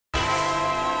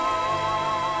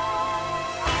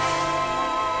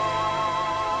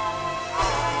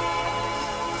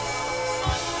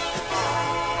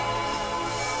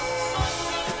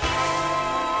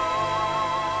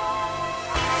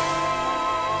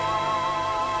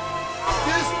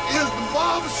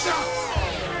Barbershop.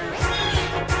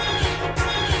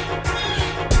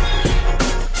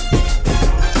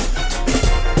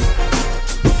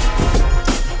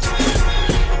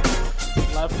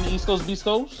 Live from the East Coast, Beast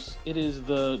Coast. It is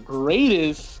the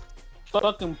greatest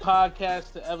fucking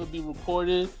podcast to ever be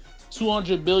recorded.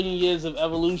 200 billion years of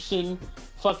evolution.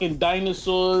 Fucking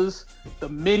dinosaurs. The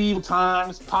medieval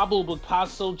times. Pablo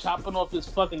Picasso chopping off his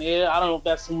fucking ear. I don't know if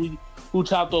that's who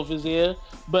chopped off his ear,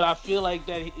 but I feel like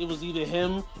that it was either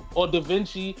him or Da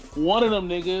Vinci. One of them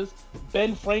niggas.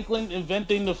 Ben Franklin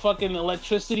inventing the fucking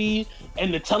electricity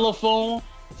and the telephone.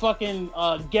 Fucking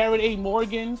Garrett A.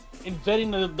 Morgan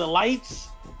inventing the lights,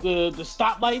 the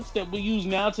stoplights that we use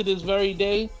now to this very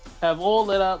day, have all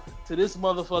led up to this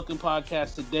motherfucking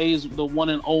podcast. Today is the one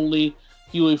and only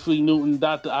Huey Free Newton,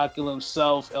 Dr. Ocula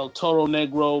himself, El Toro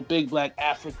Negro, Big Black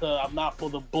Africa. I'm not for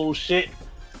the bullshit.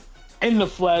 In the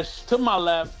flesh, to my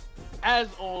left, as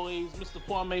always, Mr.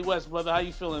 Kwame West, brother. How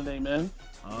you feeling today, man?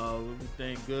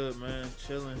 Everything good, man.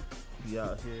 Chilling. Be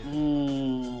out here.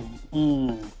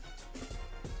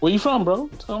 Where you from, bro?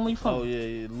 Tell me where you from. Oh,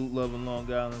 yeah. Loot Loving,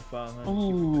 Long Island, 500.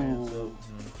 Ooh. Keep your hands up.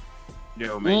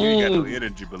 Yo, man, you ain't got no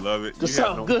energy, beloved.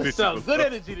 Good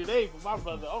energy today for my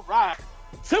brother. All right.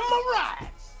 To my right,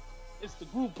 it's the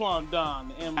Groupon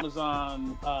Don,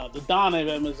 Amazon, the Don of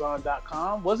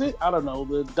Amazon.com. Was it? I don't know.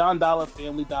 The Don Dollar,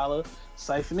 Family Dollar,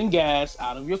 siphoning gas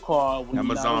out of your car. When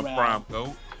Amazon Prime,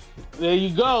 go. There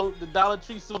you go. The Dollar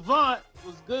Tree Savant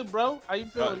was good, bro. How you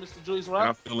feeling, Mr. Julius Rock?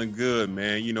 I'm feeling good,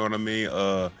 man. You know what I mean?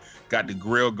 Got the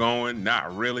grill going.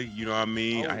 Not really. You know what I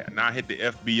mean? Oh. I hit the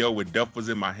FBO with duffels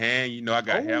in my hand. You know, I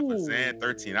got half a sand,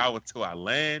 13 hours till I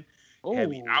land. Had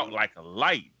me out like a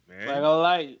light, man. Like a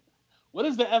light. What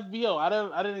is the FBO?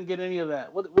 I didn't get any of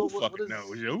that. Who fucking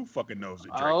knows? Who fucking knows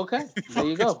it, Drake? Oh, okay. There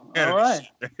you go.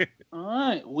 All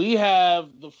right. We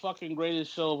have the fucking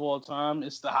greatest show of all time.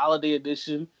 It's the holiday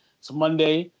edition. It's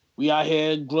Monday. We out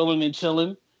here grilling and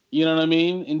chilling. You know what I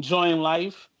mean? Enjoying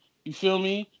life. You feel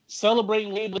me?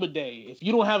 Celebrating Labor Day. If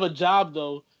you don't have a job,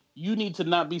 though, you need to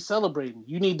not be celebrating.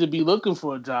 You need to be looking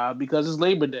for a job because it's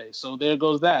Labor Day. So there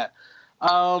goes that.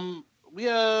 We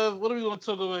have, what are we going to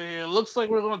talk about here? Looks like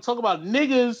we're going to talk about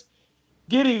niggas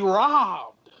getting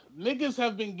robbed. Niggas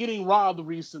have been getting robbed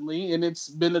recently, and it's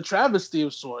been a travesty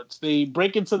of sorts. They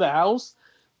break into the house,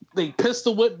 they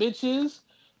pistol whip bitches,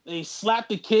 they slap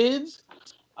the kids,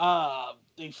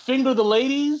 they finger the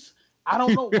ladies. I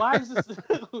don't know. Why is this?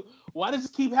 Why does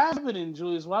this keep happening,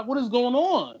 Julius? What is going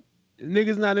on?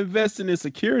 Niggas not investing in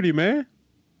security, man.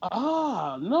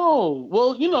 No.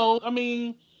 Well, you know, I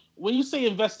mean, when you say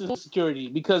invest in security,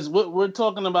 because we're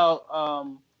talking about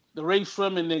the Ray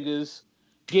Sherman niggas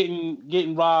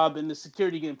getting robbed and the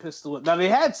security getting pistol whipped. Now they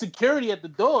had security at the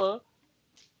door,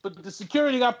 but the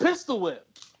security got pistol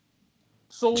whipped.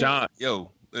 So John,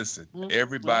 listen,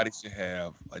 everybody should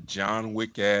have a John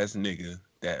Wick ass nigga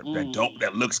that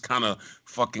looks kind of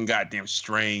fucking goddamn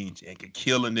strange and can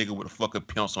kill a nigga with a fucking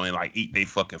pencil and like eat they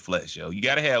fucking flesh, yo. You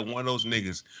gotta have one of those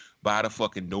niggas by the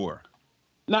fucking door.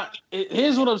 Now,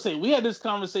 here's what I'm saying. We had this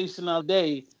conversation all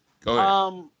day. Go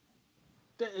ahead.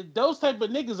 Those type of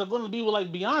niggas are going to be with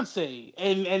like Beyonce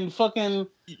and fucking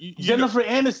Jennifer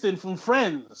Aniston from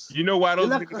Friends. You know why those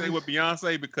niggas ain't with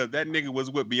Beyonce? Because that nigga was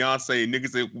with Beyonce and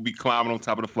niggas would be climbing on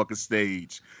top of the fucking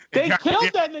stage. They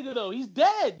killed that nigga though. He's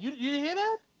dead. You didn't hear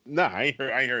that? Nah, I ain't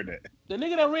heard that. The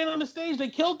nigga that ran on the stage, they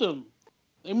killed him.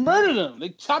 They murdered him. They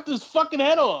chopped his fucking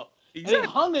head off. Exactly.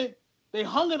 And they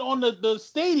hung it on the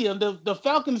stadium, the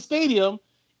Falcon Stadium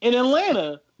in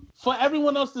Atlanta for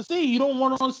everyone else to see. You don't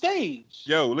want it on stage.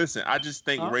 Yo, listen, I just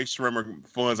think Ray Sherman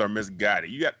funds are misguided.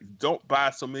 Don't buy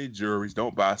so many juries,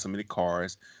 don't buy so many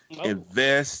cars. No.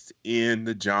 Invest in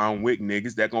the John Wick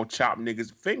niggas that gonna chop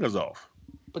niggas' fingers off.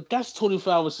 But that's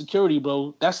 24-hour security,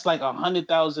 bro. That's like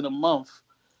 $100,000 a month.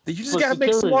 You just gotta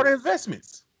make smarter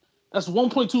investments. That's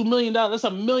 $1.2 million. That's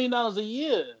 $1 million a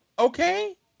year.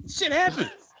 Okay, shit happens.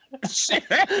 Shit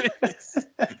happens.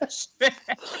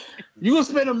 You gonna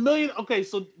spend $1 million? Okay,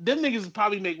 so them niggas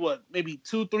probably make what? Maybe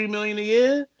 $2-3 million a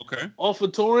year. Okay. Off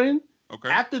of touring. Okay.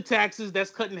 After taxes, that's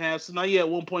cut in half. So now you're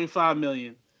at $1.5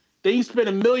 million. Then you spend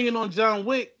 $1 million on John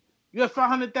Wick. You have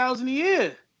 $500,000 a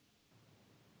year.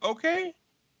 Okay.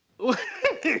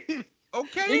 Okay.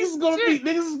 Niggas is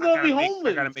gonna be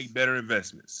homeless. I gotta make better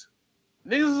investments.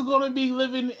 Niggas is gonna be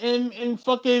living in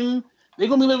fucking. They're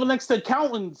gonna be living next to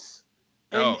accountants.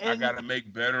 I gotta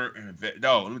make better.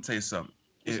 No, let me tell you something.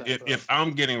 If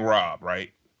I'm getting robbed,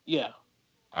 right? Yeah.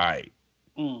 All right.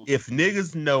 If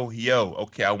niggas know,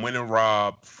 okay, I went and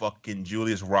robbed fucking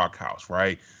Julius Rock house,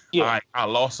 right? Yeah. I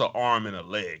lost an arm and a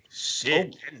leg.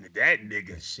 Shit, Oh. that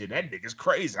nigga's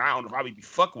crazy. I don't know if I would be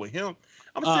fucking with him.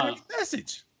 I'm sending a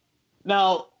message.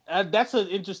 Now, that's an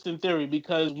interesting theory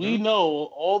because we know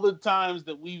all the times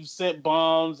that we've sent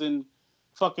bombs and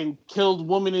fucking killed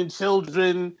women and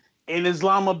children in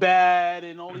Islamabad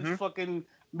and all these fucking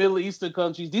Middle Eastern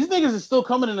countries. These niggas are still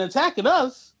coming and attacking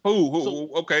us. Who?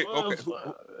 Okay.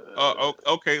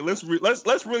 Okay. Let's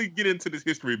really get into this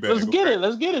history bag. Let's get it.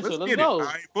 Let's go. All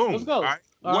right, boom. Let's go. All right.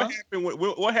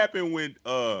 What happened when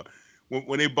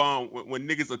they bombed when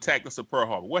niggas attacked us at Pearl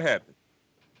Harbor? What happened?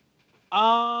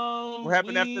 What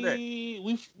happened after that?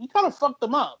 We kind of fucked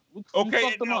them up. We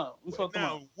fucked them up.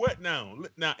 What now?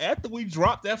 Now after we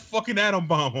dropped that fucking atom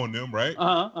bomb on them, right?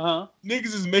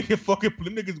 Niggas is making fucking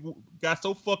niggas got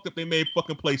so fucked up they made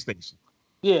fucking PlayStation.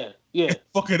 Yeah.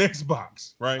 Fucking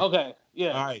Xbox, right? Okay.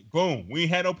 Yeah. All right. Boom. We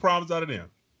ain't had no problems out of them.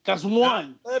 That's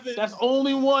one. 9/11. That's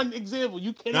only one example.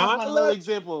 You cannot find another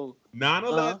example.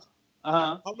 9/11.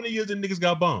 How many years the niggas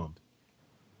got bombed?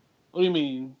 What do you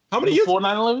mean? How many years before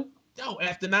 9/11? No,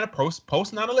 after post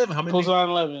 9/11. How many? Post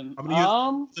 9/11. How many years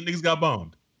the niggas got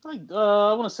bombed? Like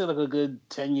I want to say like a good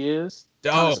 10 years.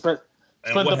 Oh. Spent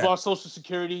up our Social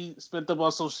Security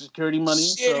money.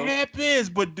 Shit happens,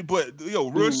 but yo,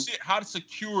 real shit. How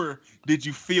secure did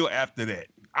you feel after that?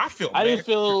 I didn't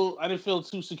feel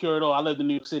too secure at all. I lived in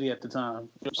New York City at the time.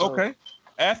 So. Okay.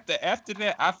 After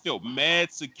that, I felt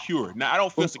mad secure. Now I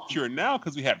don't feel secure now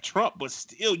because we have Trump, but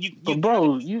still, you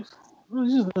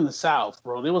just in the South,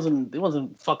 bro. They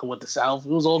wasn't fucking with the South.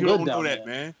 It was all good down there. You don't know that,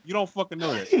 man. You don't fucking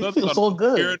know that. It was all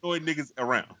good. Paranoid niggas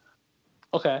around.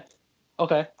 Okay. All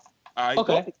right.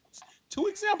 Okay. 2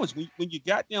 examples. When you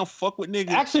goddamn fuck with niggas.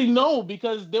 Actually, no,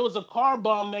 because there was a car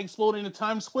bomb that exploded in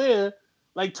Times Square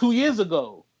like 2 years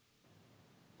ago.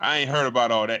 I ain't heard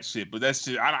about all that shit, but that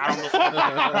shit, I don't know.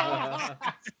 I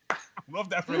don't know if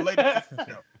that's related.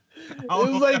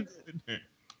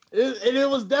 It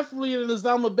was definitely an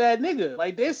Islamabad nigga.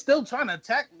 Like they're still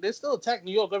attack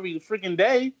New York every freaking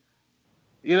day.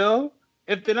 You know?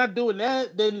 If they're not doing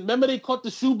that, then remember they caught the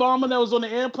shoe bomber that was on the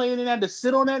airplane and they had to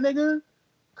sit on that nigga?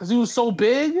 Because he was so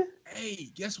big?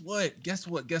 Hey, guess what?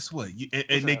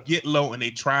 And they get low and they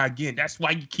try again. That's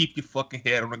why you keep your fucking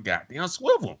head on the goddamn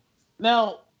swivel.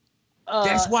 Now,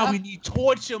 that's why we need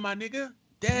torture, my nigga.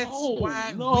 That's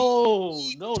why. No,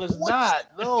 that's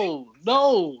not. No.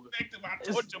 Back to my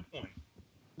torture point.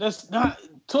 That's not.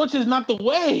 Torture is not the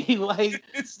way. Like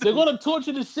they're gonna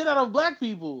torture the shit out of black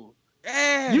people.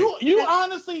 Yeah. You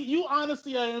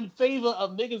honestly are in favor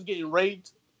of niggas getting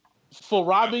raped for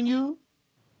robbing you?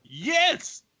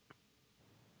 Yes.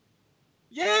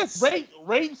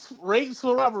 Rapes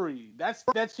for robbery. That's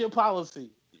your policy.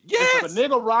 Yes. If a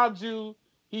nigga robs you,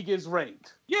 he gets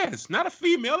raped. Yes, not a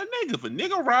female, a nigga. If a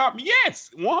nigga robbed me, yes,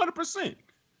 100%.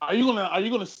 Are you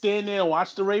gonna stand there and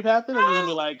watch the rape happen, or are you gonna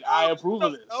be like, I approve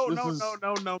of this? No.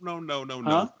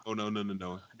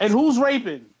 And who's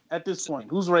raping at this point?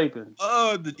 Who's raping?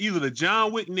 Either the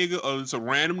John Wick nigga or it's a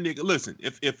random nigga. Listen,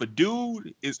 if a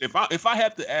dude is if I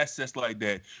have to access like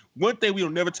that, one thing we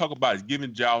don't never talk about is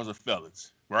giving jobs to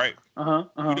felons, right?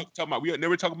 We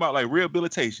never talk about like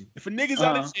rehabilitation. If a nigga's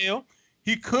out of jail.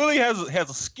 He clearly has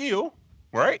a skill,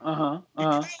 right? He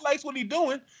clearly likes what he's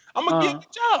doing. I'm gonna give him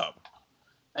a job.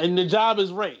 And the job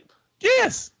is rape.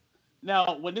 Yes.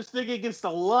 Now, when this nigga gets the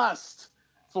lust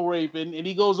for raping and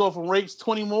he goes off and rapes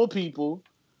 20 more people,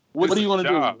 what are you gonna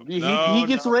do? He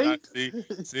gets raped?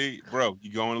 See, bro,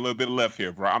 you're going a little bit left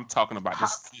here, bro. I'm talking about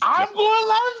this. I'm going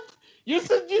left? You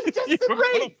said you just said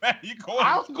rape.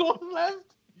 I'm going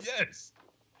left? Yes.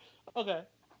 Okay.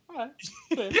 All right.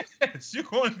 Yes, you're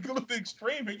going a little bit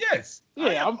extreme, but yes.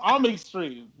 Yeah, I'm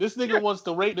extreme. This nigga wants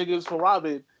to rape niggas for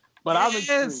robbing, but I'm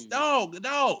extreme. Yes, dog.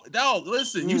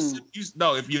 Listen, you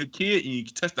if you're a kid and you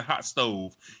touch the hot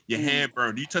stove, your hand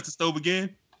burned. Do you touch the stove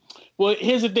again? Well,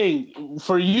 here's the thing.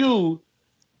 For you,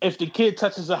 if the kid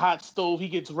touches a hot stove, he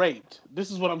gets raped.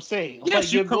 This is what I'm saying. Yes,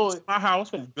 like, you come to my house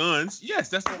with guns. Yes,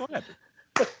 that's what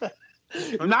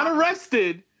happened. Not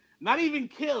arrested, not even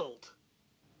killed.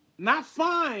 Not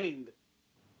fined.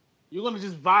 You're gonna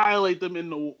just violate them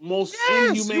in the most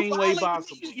inhumane way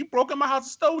possible. You broke in my house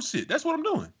and stole shit. That's what I'm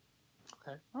doing.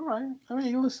 Okay, all right. I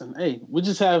mean, listen. Hey, we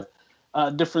just have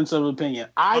a difference of opinion.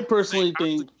 I personally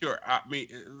think. Sure. I mean,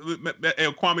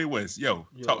 Kwame West. Yo,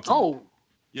 talk to me.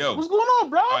 Yo, what's going on,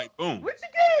 bro? All right, boom. What you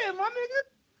getting, my nigga?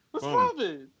 What's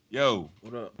poppin'? Yo,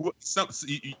 what up?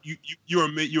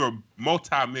 You're a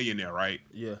multi-millionaire, right?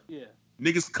 Yeah. Yeah.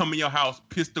 Niggas come in your house,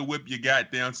 pistol whip your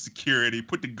goddamn security,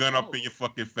 put the gun up in your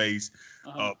fucking face,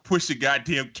 push your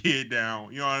goddamn kid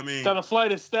down. You know what I mean? Down a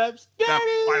flight of steps. Down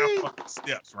a flight of fucking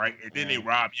steps, right? And then they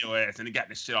rob your ass, and they got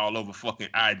the shit all over fucking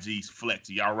IG's flex.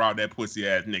 Y'all rob that pussy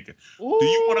ass nigga. Ooh. Do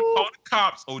you want to call the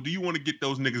cops, or do you want to get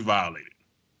those niggas violated?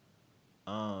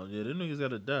 Yeah, them niggas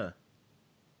gotta die.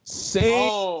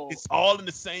 It's all in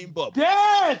the same bubble.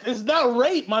 Death! It's not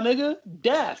rape, my nigga.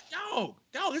 Death. No,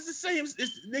 it's the same.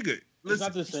 It's nigga. Listen, It's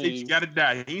not the same. You gotta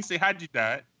die. He ain't say how'd you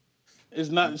die. It's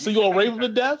not. So you gonna rape him to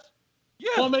death? Yeah.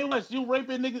 Well, maybe West, you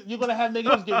raping niggas. You're gonna have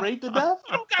niggas get raped to death?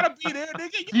 You don't gotta be there,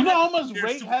 nigga. You know how much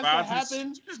rape has to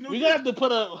happen? We gonna have to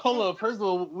put a hold up. First of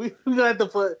all, we gonna have to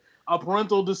put a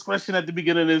parental discretion at the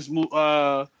beginning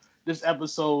of this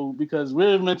episode because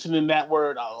we're mentioning that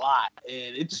word a lot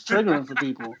and it's triggering for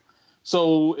people.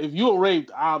 So if you were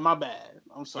raped, my bad.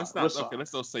 I'm sorry.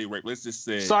 Let's not say rape. Let's just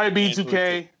say sorry,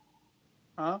 B2K.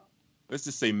 Huh? Let's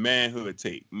just say manhood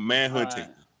tape. Manhood tape.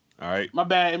 All right. My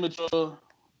bad, immature.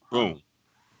 Boom.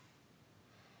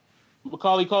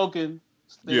 Macaulay Culkin.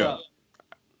 Yeah.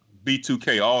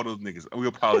 B2K, all those niggas. We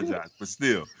apologize, but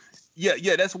still.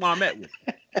 Yeah, that's where I'm at with.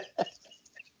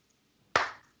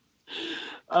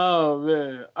 Oh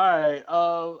man. All right.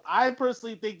 I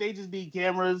personally think they just need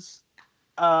cameras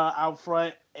out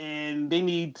front and they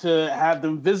need to have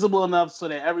them visible enough so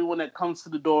that everyone that comes to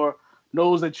the door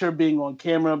knows that you're being on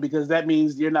camera because that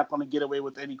means you're not going to get away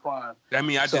with any crime. That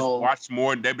means I just watch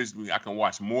more. I can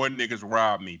watch more niggas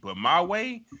rob me. But my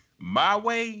way,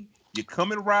 you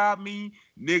come and rob me,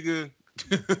 nigga,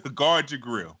 guard your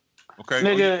grill. Okay?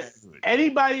 Nigga,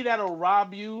 anybody that'll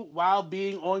rob you while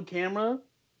being on camera,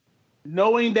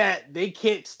 knowing that they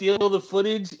can't steal the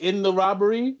footage in the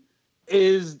robbery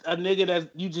is a nigga that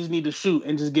you just need to shoot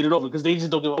and just get it over because they just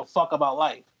don't give a fuck about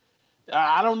life.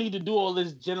 I don't need to do all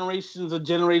this generations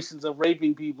of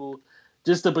raping people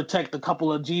just to protect a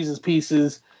couple of Jesus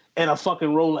pieces and a fucking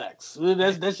Rolex.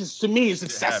 That's just, to me, it's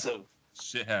excessive.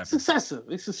 Shit happens. It's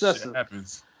excessive. Shit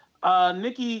happens.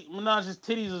 Nicki Minaj's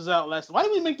titties was out last. Why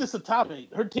did we make this a topic?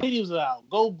 Her titties was out.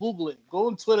 Go Google it. Go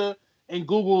on Twitter and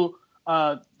Google.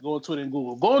 Go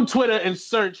on Twitter and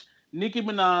search Nicki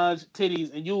Minaj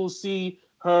titties, and you will see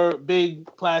her big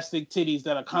plastic titties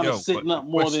that are kind of sitting up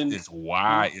more than.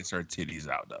 Why is her titties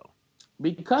out though?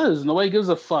 Because nobody gives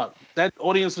a fuck. That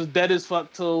audience was dead as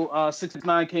fuck till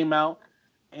 6ix9ine came out,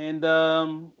 and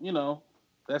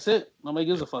that's it. Nobody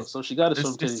gives a fuck. So she got to show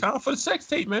titties. It's time for the sex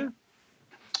tape, man.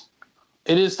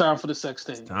 It is time for the sex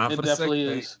tape. It's time for the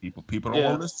sex tape. People don't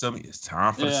want to tell me. It's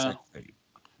time for the sex tape.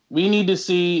 We need to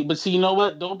see, but see, you know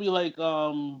what? Don't be like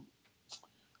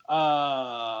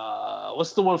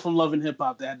what's the one from Love and Hip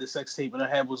Hop that had the sex tape and her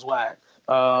head was whack?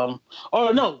 Or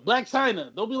no, Black China.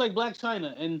 Don't be like Black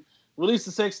China and release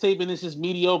the sex tape and it's just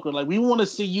mediocre. Like we want to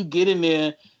see you get in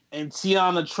there and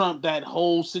Tiana Trump that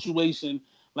whole situation.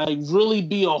 Like really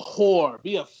be a whore,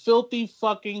 be a filthy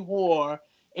fucking whore,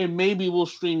 and maybe we'll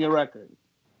stream your record.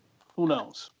 Who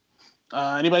knows?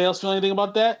 Anybody else feel anything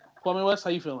about that? Kwame West,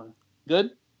 how you feeling?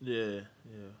 Good? Yeah.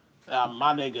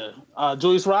 My nigga.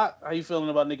 Julius Rock, how you feeling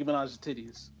about Nicki Minaj's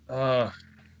titties? Yeah.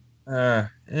 I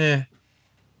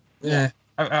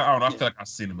don't know. I feel like I've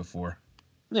seen it before.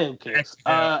 Yeah, who cares?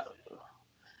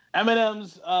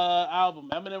 Eminem's album.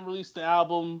 Eminem released the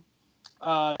album.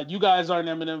 You guys aren't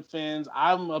Eminem fans.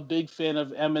 I'm a big fan of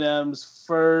Eminem's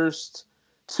first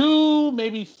 2,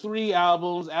 maybe 3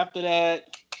 albums. After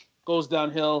that, goes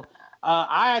downhill.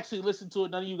 I actually listened to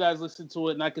it. None of you guys listened to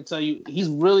it, and I can tell you, he's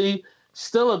really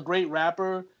still a great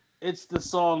rapper. It's the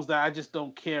songs that I just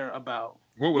don't care about.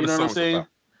 What were the songs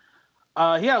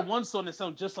about? He had one song that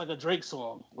sounded just like a Drake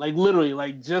song, like literally,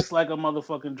 like just like a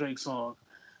motherfucking Drake song,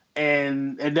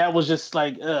 and that was just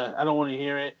like, I don't want to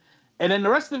hear it. And then the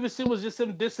rest of it was just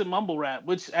him dissing mumble rap,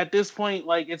 which at this point,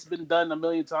 like it's been done a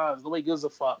million times. Nobody gives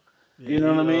a fuck. Yeah, you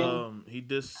know what I mean? He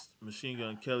dissed Machine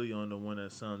Gun Kelly on the one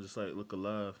that sounds just like Look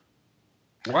Alive.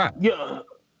 Why? Yeah.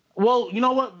 Well, you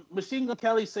know what? Machine Gun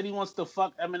Kelly said he wants to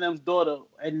fuck Eminem's daughter,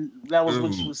 and that was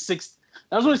when she was 6.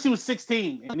 That was when she was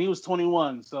 16, and he was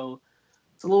 21. So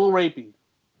it's a little rapey.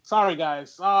 Sorry,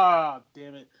 guys.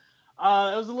 Damn it.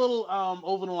 It was a little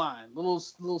over the line, little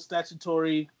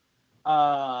statutory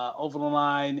over the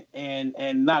line,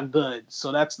 and not good.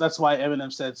 So that's why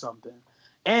Eminem said something,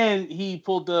 and he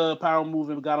pulled the power move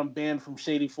and got him banned from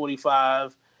Shady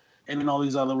 45 and then all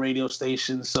these other radio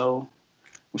stations. So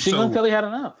Machine Gun Kelly had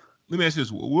enough. Let me ask you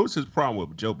this: what was his problem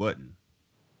with Joe Budden?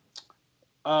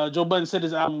 Joe Budden said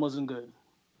his album wasn't good.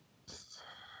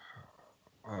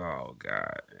 Oh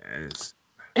God!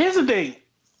 Here's the thing: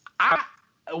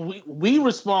 we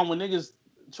respond when niggas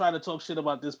try to talk shit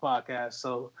about this podcast.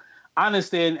 So I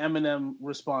understand Eminem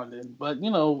responding, but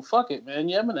fuck it, man.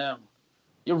 You're Eminem.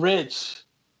 You're rich.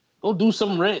 Go do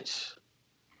some rich.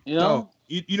 No,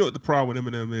 you know what the problem with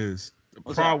Eminem is?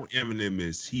 The problem with Eminem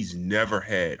is he's never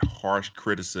had harsh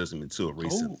criticism until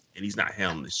recently, and he's not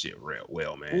handling this shit real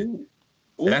well, man.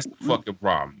 That's the fucking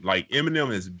problem. Like,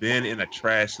 Eminem has been in a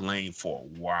trash lane for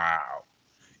a while.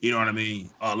 You know what I mean?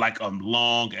 Like a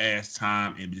long ass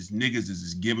time, and these niggas is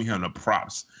just giving him the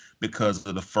props because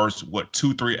of the first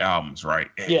 2-3 albums, right?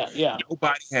 And yeah.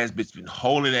 Nobody has been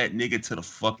holding that nigga to the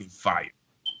fucking fire.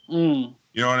 You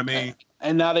know what I mean?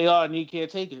 And now they are, and he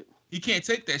can't take it. He can't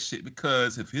take that shit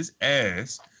because of his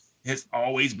ass has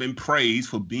always been praised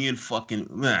for being fucking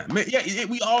man. Yeah,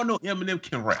 we all know Eminem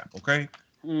can rap, okay?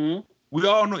 Mm-hmm. We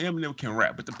all know Eminem can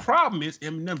rap, but the problem is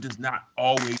Eminem does not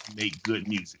always make good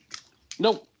music.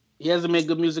 Nope. He hasn't made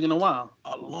good music in a while.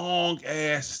 A long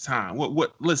ass time.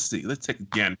 What? Let's see. Let's take a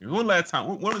gander. When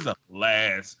was the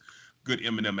last good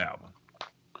Eminem album?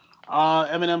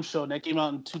 Eminem Show that came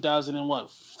out in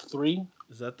 2003.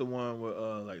 Is that the one with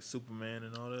like Superman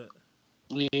and all that?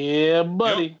 Yeah,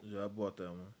 buddy. Yep. Yeah, I bought that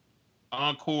one.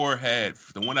 Encore had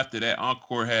the one after that.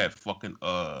 Encore had fucking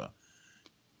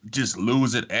just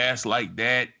lose it ass like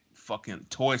that. Fucking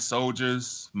Toy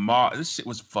Soldiers. This shit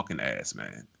was fucking ass,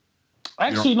 man.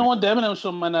 Actually, you know what? The Eminem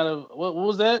Show might not have. What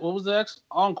was that? What was the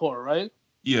Encore, right?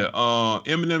 Yeah.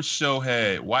 Eminem Show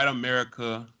had White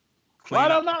America.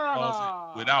 White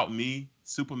America. Without Me.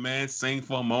 Superman. Sing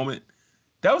for a Moment.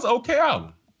 That was an okay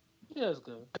album. Yeah, it's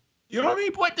good. You know what I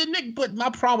mean? But my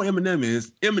problem with Eminem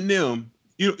is Eminem.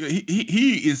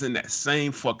 He is in that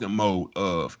same fucking mode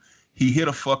of he hit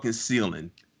a fucking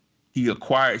ceiling, he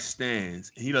acquired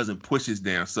stands, and he doesn't push his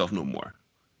damn self no more.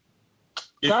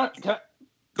 Go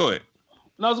ahead.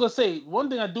 No, I was gonna say one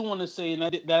thing I do want to say, and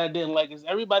that I didn't like is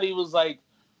everybody was like,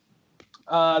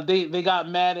 they got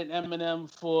mad at Eminem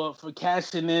for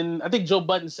cashing in. I think Joe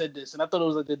Budden said this, and I thought it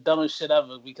was like the dumbest shit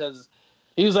ever because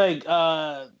he was like,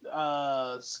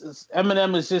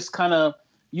 Eminem is just kind of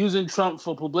using Trump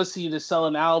for publicity to sell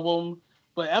an album.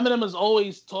 But Eminem has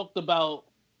always talked about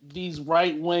these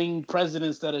right-wing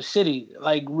presidents that are shitty.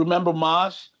 Like, remember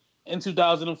Mosh in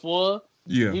 2004?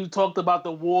 Yeah. He talked about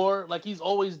the war. Like, he's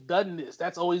always done this.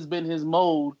 That's always been his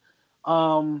mode.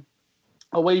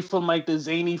 Away from, like, the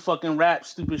zany fucking rap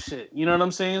stupid shit. You know what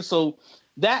I'm saying? So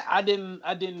that I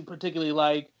didn't particularly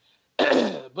like.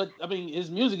 But, I mean,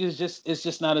 his music is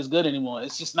just not as good anymore.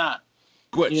 It's just not.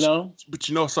 But you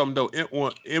know something though,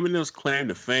 Eminem's claim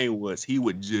to fame was he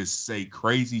would just say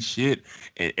crazy shit,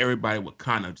 and everybody would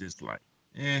kind of just like,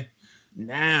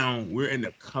 Now we're in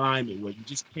the climate where you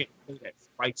just can't say that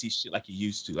spicy shit like you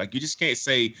used to. Like you just can't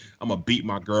say I'm gonna beat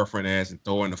my girlfriend ass and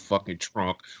throw her in the fucking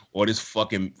trunk, or this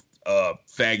fucking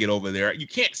faggot over there. You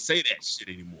can't say that shit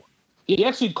anymore. He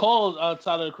actually called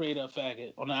Tyler the Creator a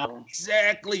faggot on the album.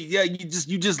 Exactly. Yeah, you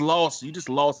just lost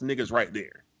niggas right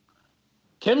there.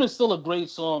 Kim is still a great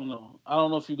song, though. I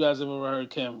don't know if you guys ever heard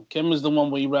Kim. Kim is the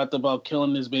one where he rapped about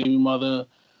killing his baby mother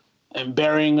and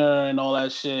burying her and all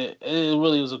that shit. It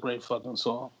really was a great fucking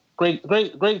song. Great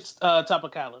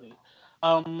topicality. You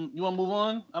want to move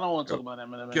on? I don't want to talk about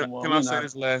Eminem anymore. Can I say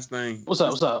this last thing? What's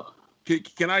up?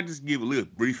 Can I just give a little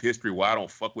brief history why I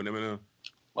don't fuck with Eminem?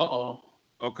 Uh-oh.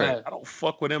 Okay, I don't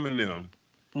fuck with Eminem.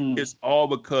 It's all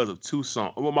because of two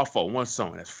songs. Well, my fault. One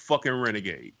song. That's fucking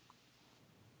Renegade.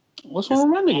 What's wrong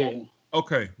with Renegade?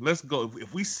 Okay, let's go.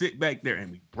 If we sit back there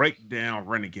and we break down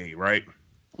Renegade, right?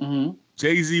 Mm-hmm.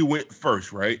 Jay-Z went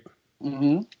first, right?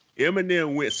 Mm-hmm.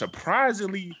 Eminem went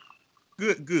surprisingly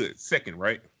good second,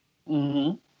 right?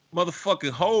 Mm-hmm.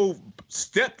 Motherfucking Hov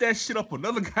stepped that shit up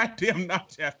another goddamn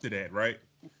notch after that, right?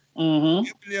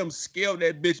 Mm-hmm. Eminem scaled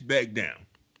that bitch back down.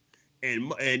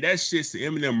 And that shit's the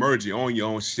Eminem merging on your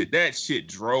own shit. That shit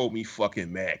drove me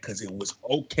fucking mad because it was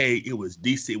okay. It was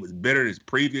decent. It was better than his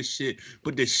previous shit,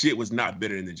 but this shit was not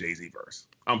better than the Jay-Z verse.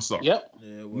 I'm sorry. Yep.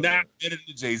 Yeah, not better than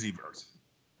the Jay-Z verse.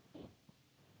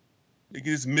 They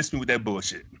just missed me with that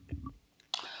bullshit.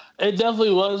 It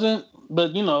definitely wasn't,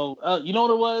 but you know what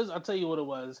it was? I'll tell you what it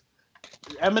was.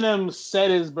 Eminem said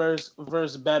his verse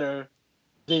better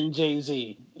than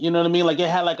Jay-Z. You know what I mean? Like it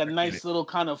had like a nice little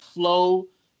kind of flow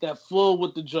that flowed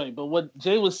with the joint. But what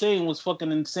Jay was saying was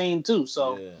fucking insane too.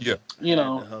 So yeah. You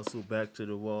know, the hustle back to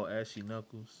the wall, ashy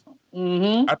knuckles.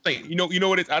 Mm-hmm. I think you know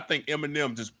what it is. I think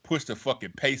Eminem just pushed the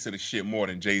fucking pace of the shit more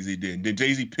than Jay-Z did. Then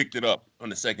Jay-Z picked it up on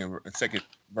the second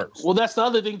verse. Well, that's the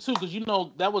other thing too, because you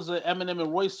know that was an Eminem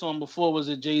and Royce song before it was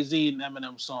a Jay-Z and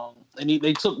Eminem song, and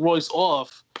they took Royce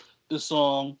off the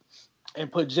song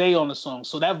and put Jay on the song.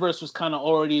 So that verse was kind of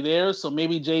already there. So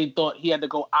maybe Jay thought he had to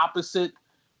go opposite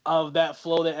of that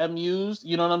flow that M used.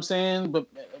 You know what I'm saying? But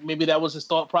maybe that was his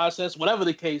thought process. Whatever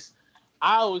the case,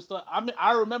 I always thought. I mean,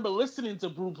 I remember listening to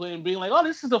Brew Play and being like, "Oh,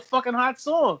 this is a fucking hot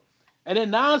song." And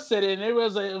then Nas said it, and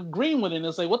everyone's like agreeing with it. And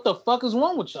it's like, what the fuck is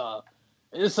wrong with y'all?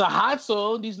 It's a hot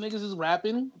song. These niggas is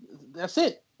rapping. That's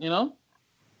it. You know?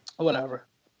 Whatever.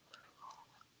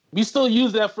 We still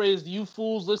use that phrase, do you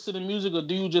fools listen to music or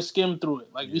do you just skim through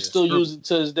it? Like, we still use it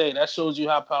to this day. That shows you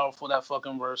how powerful that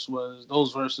fucking verse was.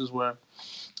 Those verses were.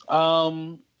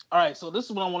 All right, so this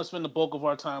is what I want to spend the bulk of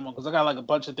our time on because I got like a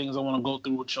bunch of things I want to go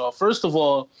through with y'all. First of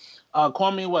all,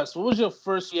 Kwame West, what was your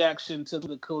first reaction to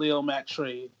the Khalil Mack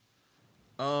trade?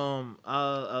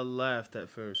 I laughed at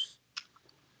first.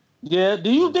 Yeah,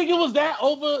 do you think it was that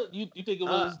over? You think it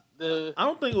was the? I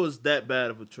don't think it was that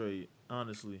bad of a trade,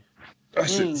 honestly. That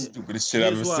shit's stupidest shit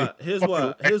I've ever seen.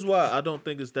 Here's why I don't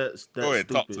think it's that Go ahead,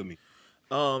 stupid. talk to me.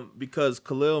 Because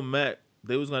Khalil Mack,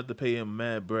 they was gonna have to pay him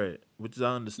mad bread, which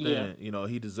I understand. Yeah. You know,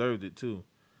 he deserved it too.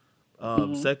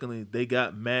 Secondly, they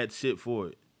got mad shit for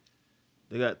it.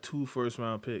 They got 2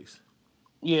 first-round picks.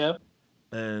 Yeah.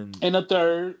 And a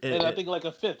third, and I think like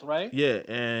a fifth, right? Yeah,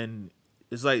 and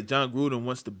it's like John Gruden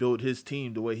wants to build his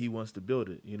team the way he wants to build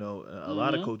it. You know, a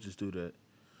lot of coaches do that.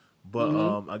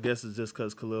 But I guess it's just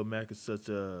because Khalil Mack is such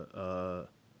a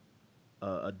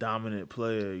dominant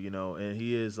player, you know, and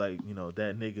he is like, you know,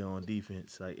 that nigga on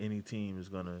defense. Like any team it's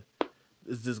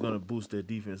just gonna boost their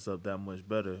defense up that much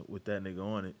better with that nigga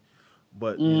on it.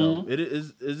 But you know,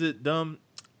 is it dumb?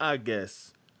 I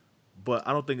guess, but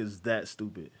I don't think it's that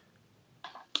stupid.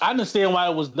 I understand why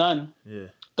it was done. Yeah.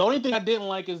 The only thing I didn't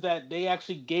like is that they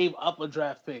actually gave up a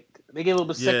draft pick. They gave up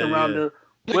a second rounder.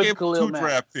 They gave 2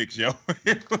 draft picks, yo.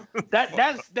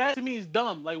 that to me is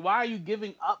dumb. Like, why are you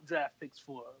giving up draft picks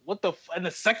for? What the and the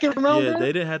second rounder? Yeah,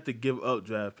 they didn't have to give up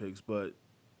draft picks, but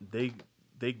they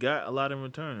got a lot in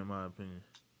return, in my opinion.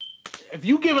 If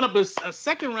you giving up a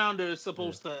second rounder is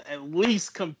supposed to at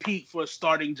least compete for a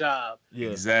starting job. Yeah,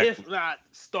 exactly. If not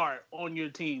start on your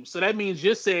team. So that means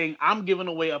you're saying I'm giving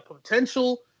away a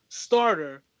potential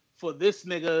starter for this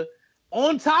nigga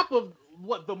on top of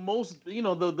what the most, you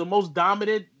know, the most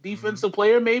dominant defensive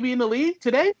player maybe in the league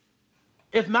today,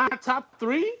 if not top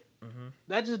 3.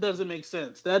 That just doesn't make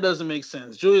sense. That doesn't make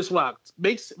sense. Julius Rock,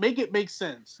 make it make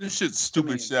sense. This shit's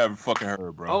stupid shit I ever fucking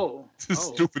heard, bro. This is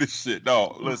stupidest shit.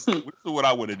 No, listen, this is what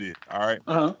I would have did. All right.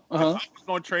 If I was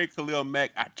gonna trade Khalil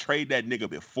Mack, I trade that nigga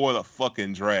before the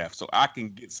fucking draft, so I can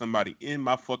get somebody in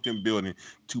my fucking building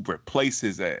to replace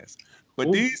his ass.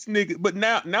 But these niggas, but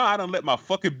now I done let my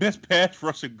fucking best pass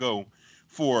rusher go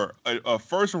for a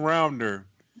first rounder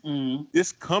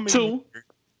this coming year.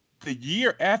 The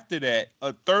year after that,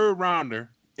 a third rounder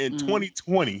in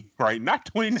 2020, right? Not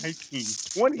 2019,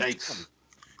 2020,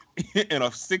 and a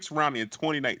 6th rounder in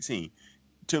 2019.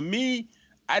 To me,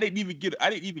 I didn't even get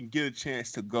a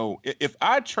chance to go. If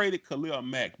I traded Khalil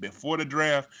Mack before the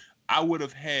draft, I would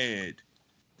have had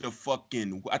the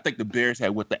fucking. I think the Bears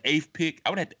had the 8th pick. I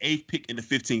would have had the 8th pick and the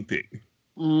 15th pick.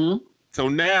 So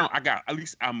now at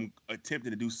least I'm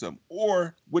attempting to do something.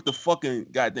 Or what the fucking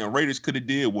goddamn Raiders could have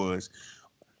did was.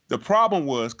 The problem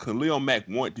was Khalil Mack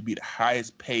wanted to be the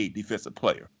highest paid defensive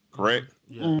player, correct?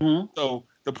 Yeah. So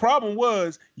the problem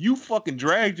was you fucking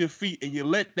dragged your feet and you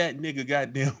let that nigga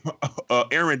goddamn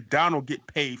Aaron Donald get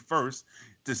paid first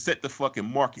to set the fucking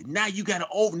market. Now you gotta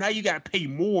pay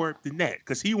more than that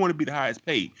because he want to be the highest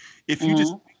paid. If you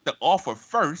just make the offer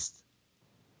first,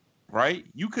 right?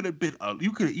 You could have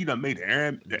either made the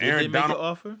Aaron Donald make an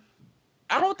offer.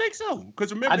 I don't think so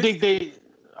because remember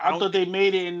I thought they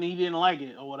made it and he didn't like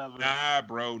it or whatever. Nah,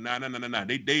 bro. Nah.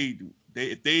 They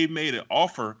if they made an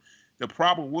offer, the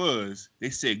problem was they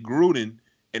said Gruden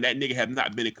and that nigga have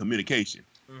not been in communication.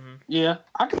 Yeah,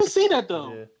 I can see that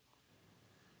though. Yeah.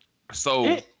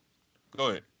 So, go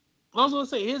ahead. I was gonna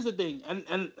say, here's the thing,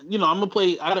 and you know, I'm gonna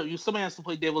play. Somebody has to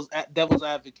play devil's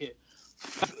advocate.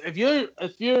 If you're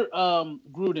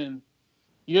Gruden,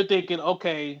 you're thinking,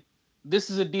 okay,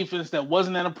 this is a defense that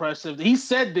wasn't that impressive. He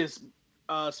said this.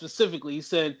 Specifically, he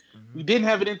said we didn't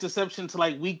have an interception to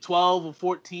like week 12 or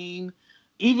 14.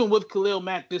 Even with Khalil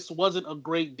Mack, this wasn't a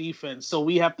great defense. So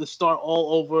we have to start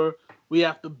all over. We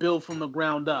have to build from the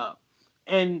ground up.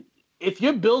 And if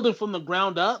you're building from the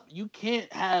ground up, you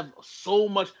can't have so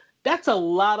much. That's a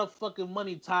lot of fucking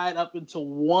money tied up into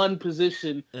one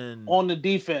position on the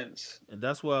defense. And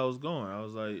that's where I was going.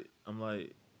 I'm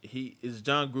like, he is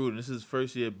John Gruden. This is his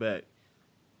first year back.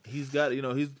 He's got, you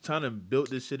know, he's trying to build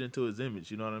this shit into his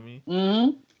image. You know what I mean?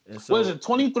 And so, what is it,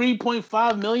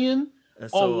 $23.5 million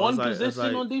on one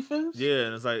position on defense? Yeah,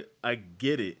 and it's like, I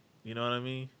get it. You know what I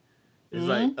mean? It's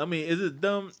like, I mean, is it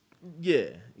dumb?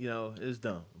 Yeah, you know, it's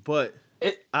dumb. But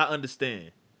I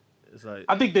understand. It's like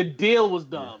I think the deal was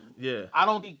dumb. Yeah. I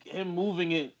don't think him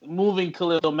moving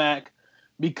Khalil Mack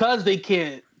because they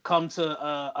can't come to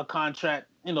a contract,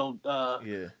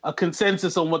 a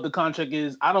consensus on what the contract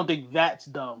is. I don't think that's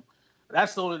dumb.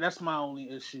 That's my only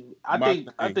issue. I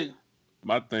think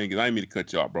my thing is, I didn't mean to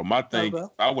cut you off, bro. My thing, if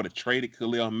I would have traded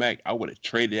Khalil Mack, I would have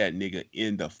traded that nigga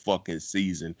in the fucking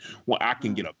season when I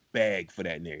can get a bag for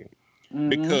that nigga.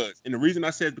 Because, and the reason I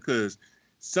said because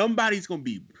somebody's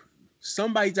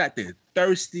out there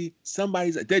thirsty.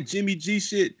 Somebody's that Jimmy G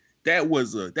shit. That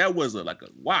was a like a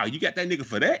wow. You got that nigga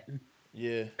for that?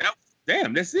 Yeah.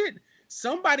 Damn, that's it.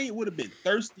 Somebody would have been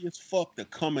thirsty as fuck to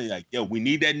come in like, yo, we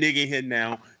need that nigga here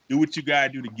now. Do what you gotta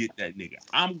do to get that nigga.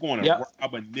 I'm going to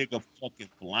rob a nigga fucking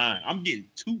blind. I'm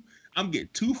getting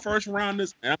two first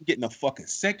rounders, and I'm getting a fucking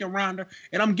second rounder,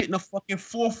 and I'm getting a fucking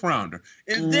fourth rounder.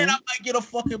 And then I might get a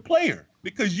fucking player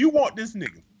because you want this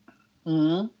nigga.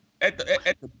 At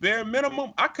the bare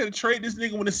minimum, I could have traded this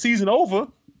nigga when the season over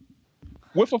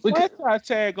with a franchise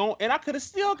tag on, and I could have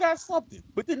still got something.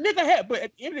 But at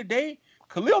the end of the day,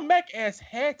 Khalil Mack ass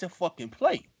had to fucking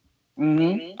play.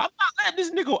 I'm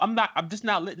just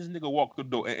not letting this nigga walk through the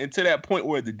door. And to that point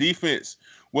where the defense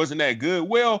wasn't that good,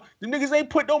 well, the niggas ain't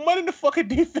put no money in the fucking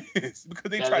defense because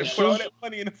they tried to put all that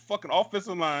money in the fucking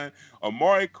offensive line.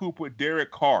 Amari Cooper,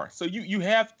 Derek Carr. So you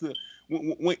have to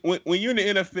when you're in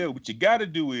the NFL, what you got to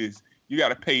do is you got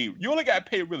to pay. You only got to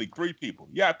pay really three people.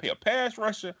 You got to pay a pass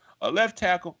rusher, a left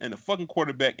tackle, and a fucking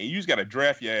quarterback, and you just got to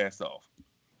draft your ass off.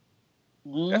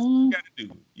 That's what you got to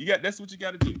do. That's what you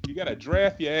got to do. You got to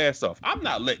draft your ass off. I'm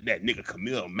not letting that nigga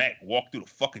Khalil Mack walk through the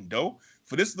fucking door.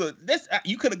 For this,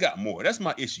 you could have got more. That's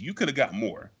my issue. You could have got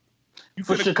more.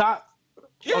 For Chicago,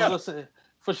 I was gonna say,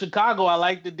 for Chicago, I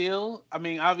like the deal. I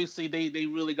mean, obviously they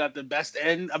really got the best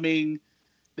end. I mean,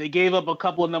 they gave up a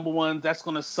couple of number ones. That's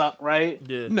gonna suck, right?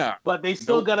 Yeah. Nah. But they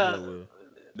still gotta.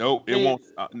 Nope, it won't.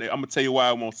 I'm gonna tell you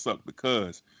why it won't suck,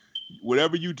 because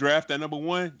whatever you draft at number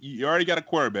one, you already got a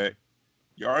quarterback.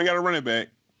 You already got a running back.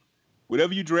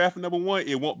 Whatever you draft at number one,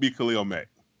 it won't be Khalil Mack.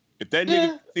 If that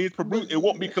nigga sees Peru, it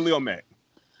won't be Khalil Mack.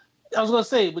 I was gonna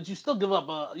say, but you still give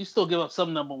up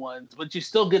some number ones, but you're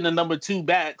still getting a number two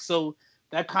back, so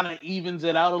that kind of evens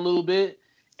it out a little bit.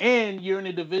 And you're in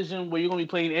a division where you're gonna be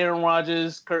playing Aaron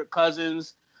Rodgers, Kirk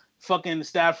Cousins, fucking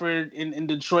Stafford in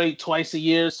Detroit twice a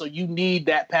year, so you need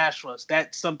that pass rush.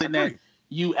 That's something that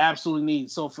you absolutely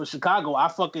need. So for Chicago,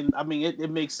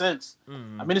 it makes sense. I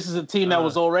mean, this is a team that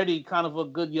was already kind of a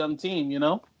good young team, you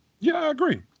know? Yeah, I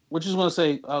agree. What you want to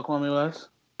say, Kwame West?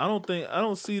 I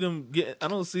don't see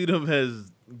them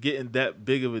as getting that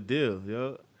big of a deal,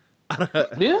 yo.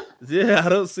 Yeah? Yeah, I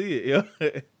don't see it, yo.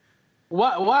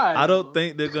 Why? I don't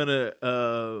think they're gonna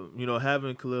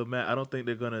having Khalil Mack, I don't think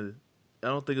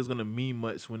it's gonna mean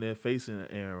much when they're facing an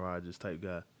Aaron Rodgers type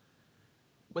guy.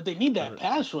 But they need that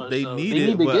pass rush. They need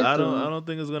it, but I don't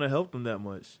think it's gonna help them that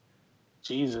much.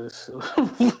 Jesus.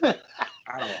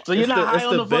 So you're not high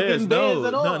on the fucking Bears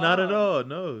at all? No, not at all.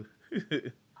 No.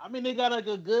 I mean, they got like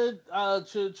a good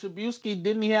Trubisky.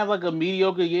 Didn't he have like a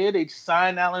mediocre year? They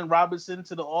signed Allen Robinson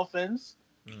to the offense.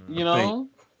 You know,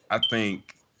 I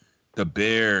think the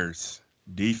Bears'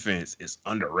 defense is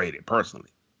underrated.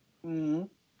 Personally,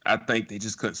 I think they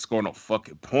just couldn't score no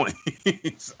fucking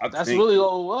points. That's really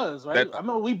all it was, right? I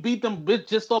remember we beat them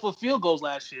just off of field goals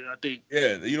last year. I think.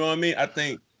 Yeah, you know what I mean. I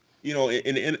think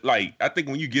I think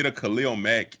when you get a Khalil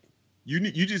Mack, you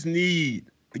need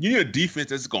a defense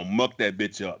that's gonna muck that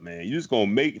bitch up, man. You're just gonna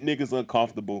make niggas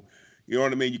uncomfortable. You know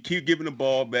what I mean? You keep giving the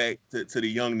ball back to the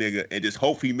young nigga and just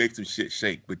hope he makes some shit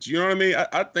shake. But you know what I mean?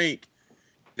 I think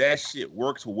that shit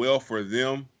works well for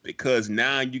them because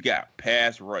now you got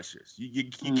pass rushers. You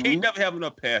can't never have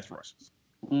enough pass rushers.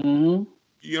 You know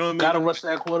what I mean? Gotta rush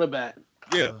that quarterback.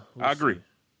 Yeah, I agree.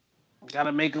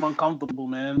 Gotta make them uncomfortable,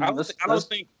 man. I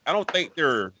don't think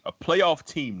they're a playoff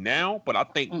team now, but I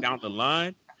think down the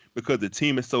line, because the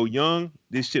team is so young,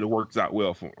 this shit works out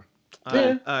well for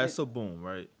them. All right, so boom,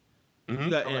 right? You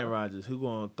got Aaron Rodgers, who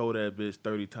gonna throw that bitch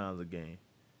 30 times a game.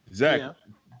 Exactly. Yeah.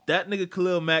 That nigga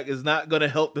Khalil Mack is not gonna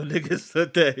help the niggas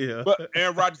today. Yo. But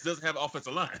Aaron Rodgers doesn't have an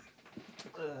offensive line.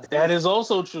 That is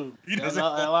also true. That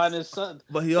line is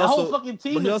but he also fucking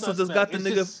team. But he also just got the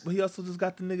nigga. But he also just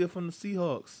got the nigga from the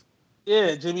Seahawks.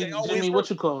 Yeah, Jimmy, what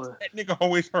you call it? That nigga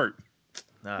always hurt.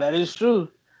 Nah. That is true.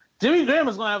 Jimmy Graham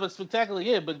is gonna have a spectacular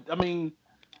year, but I mean,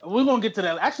 we're gonna get to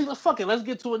that. Actually, let's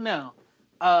get to it now.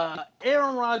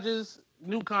 Aaron Rodgers,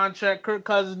 new contract. Kirk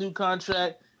Cousins, new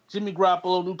contract. Jimmy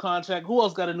Garoppolo, new contract. Who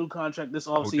else got a new contract this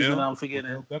offseason? I'm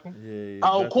forgetting.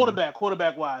 Yeah,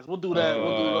 quarterback wise. We'll do that.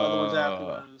 We'll do the other ones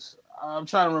afterwards. I'm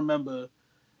trying to remember.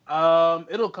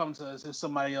 It'll come to us if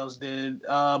somebody else did.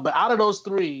 But out of those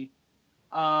three,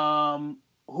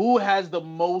 Who has the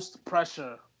most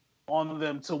pressure on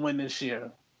them to win this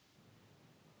year?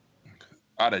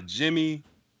 Out of Jimmy,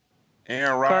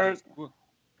 Aaron Rodgers,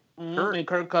 and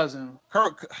Kirk Cousins.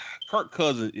 Kirk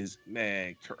Cousins is,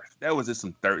 man. That was just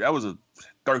that was a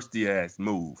thirsty ass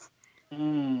move. You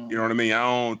know what I mean? I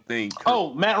don't think.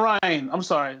 Matt Ryan. I'm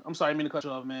sorry. I didn't mean to cut you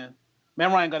off, man.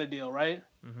 Matt Ryan got a deal, right?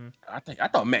 Mm-hmm. I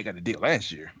thought Matt got a deal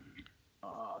last year.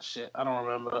 Oh shit, I don't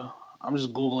remember. I'm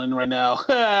just googling right now.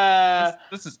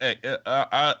 This is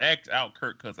I act out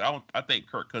Kirk Cousins. I think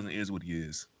Kirk Cousins is what he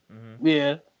is. Mm-hmm.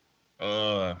 Yeah.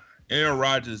 Aaron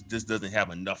Rodgers just doesn't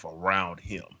have enough around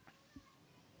him.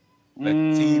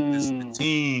 The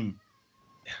team.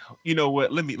 You know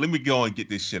what? Let me go and get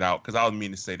this shit out because I was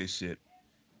meaning to say this shit.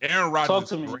 Aaron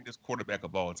Rodgers is the greatest quarterback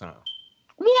of all time.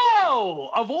 Whoa!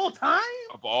 Of all time?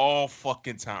 Of all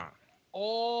fucking time.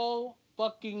 All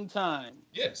fucking time.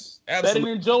 Yes, absolutely.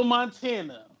 Better than Joe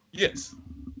Montana. Yes.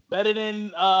 Better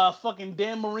than fucking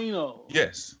Dan Marino.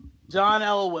 Yes. John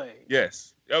Elway.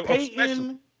 Yes.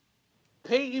 Peyton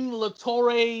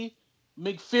LaTorre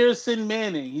McPherson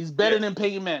Manning. He's better than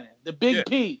Peyton Manning. The Big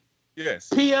P. Yes.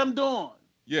 PM Dawn.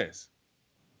 Yes.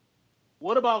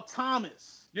 What about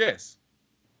Thomas? Yes.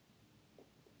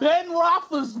 Ben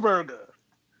Roethlisberger.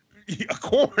 Of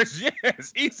course,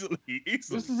 yes. Easily.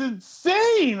 This is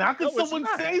insane. How could someone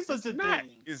say such a thing?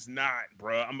 It's not,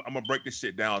 bro. I'm going to break this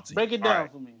shit down to you. Break it down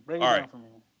for me.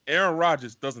 Aaron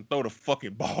Rodgers doesn't throw the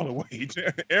fucking ball away.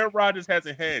 Aaron Rodgers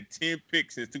hasn't had 10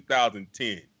 picks since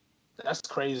 2010. That's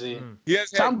crazy.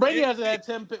 Tom Brady hasn't had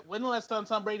 10 picks. When the last time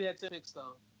Tom Brady had 10 picks,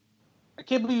 though? I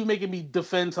can't believe you're making me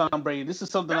defend Tom Brady. This is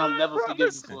something I'll never forget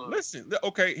before. Listen.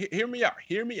 Okay, hear me out.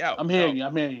 I'm hearing you.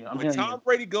 When Tom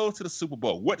Brady goes to the Super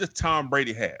Bowl, what does Tom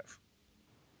Brady have?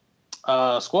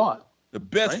 Squad. The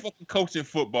best fucking coach in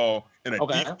football and a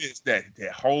defense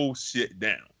that holds shit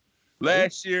down.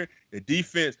 Last year, the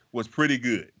defense was pretty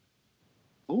good.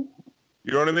 Ooh.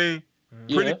 You know what I mean?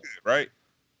 Pretty good, right?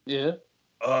 Yeah.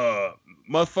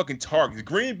 Motherfucking targets.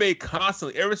 Green Bay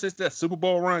constantly, ever since that Super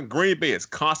Bowl run, Green Bay is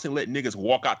constantly letting niggas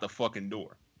walk out the fucking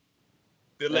door.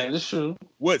 That's true.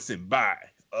 Woodson, bye.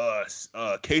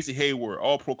 Casey Hayward,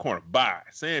 all pro corner, bye.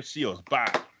 Sam Shields,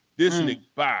 bye. This nigga,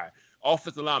 bye.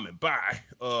 Offensive lineman, bye.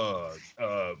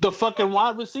 The fucking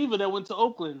wide receiver that went to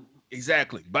Oakland.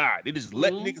 Exactly, bye. They just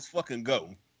let niggas fucking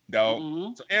go,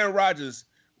 dog. So Aaron Rodgers,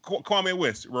 Kwame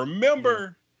West,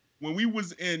 remember when we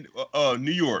was in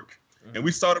New York and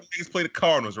we saw them niggas play the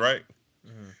Cardinals, right?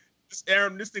 This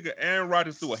nigga Aaron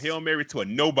Rodgers threw a Hail Mary to a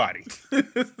nobody.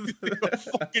 A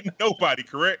fucking nobody,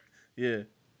 correct? Yeah.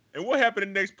 And what happened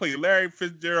in the next play? Larry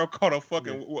Fitzgerald caught a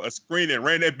fucking a screen and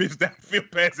ran that bitch downfield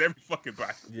past every fucking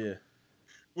body. Yeah.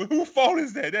 Well, whose fault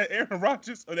is that? That Aaron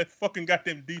Rodgers or that fucking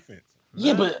goddamn defense?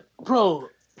 Yeah, but bro.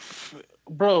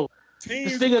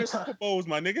 Teams win Super Bowls,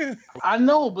 my nigga. I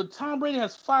know, but Tom Brady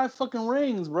has 5 fucking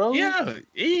rings, bro. Yeah,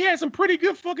 he had some pretty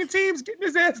good fucking teams getting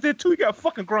his ass there too. You got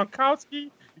fucking Gronkowski.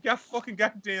 You got fucking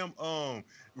goddamn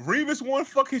Revis one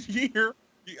fucking year.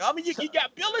 I mean, you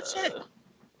got Belichick.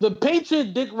 The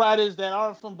Patriot dick riders that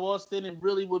aren't from Boston and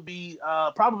really would be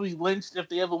probably lynched if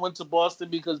they ever went to Boston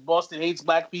because Boston hates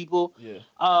black people. Yeah.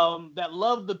 That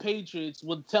love the Patriots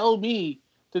would tell me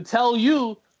to tell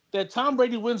you that Tom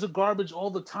Brady wins a garbage all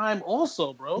the time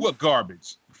also, bro. What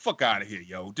garbage? Fuck out of here,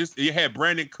 yo. You had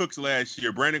Brandon Cooks last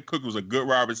year. Brandon Cooks was a good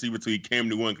wide receiver until he came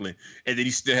to New England, and then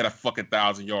he still had a fucking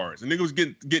 1,000 yards. And nigga was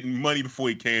getting money before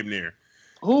he came there.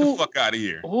 Get the fuck out of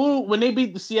here. When they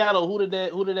beat the Seattle, who did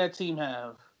that team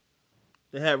have?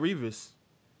 They had Revis.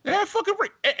 They had fucking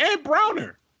and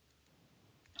Browner.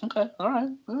 Okay, all right.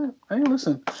 Hey,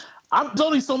 listen. There's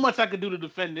only so much I could do to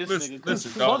defend this nigga.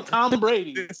 Listen, fuck Tom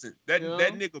Brady. Listen, that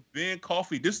nigga Ben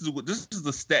Coffey. This is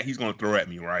the stat he's gonna throw at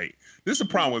me, right? This is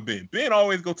the problem with Ben. Ben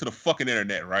always go to the fucking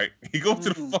internet, right? He goes to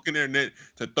the fucking internet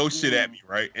to throw shit at me,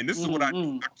 right? And this is what I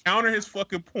do. I counter his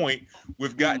fucking point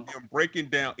with goddamn breaking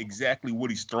down exactly what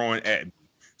he's throwing at me.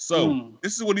 So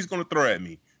this is what he's gonna throw at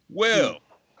me. Well,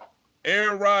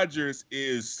 Aaron Rodgers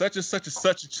is such a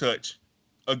such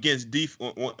against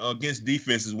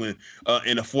defenses when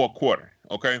in the fourth quarter.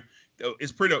 Okay,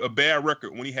 it's pretty a bad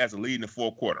record when he has a lead in the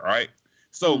fourth quarter. Right.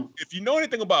 So if you know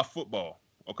anything about football,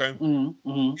 okay,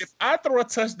 if I throw a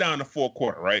touchdown in the fourth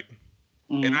quarter, right,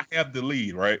 and I have the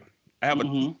lead, right, I have a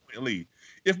 2-point lead.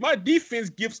 If my defense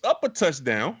gives up a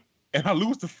touchdown and I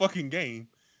lose the fucking game,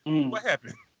 what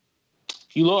happened?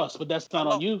 You lost, but that's not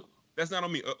on you. That's not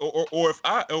on me. Or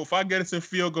if I get us in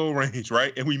field goal range,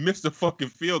 right, and we missed the fucking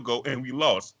field goal and we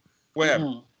lost, what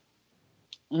happened?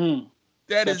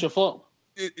 That's your fault.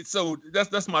 So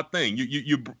that's my thing.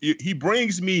 He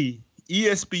brings me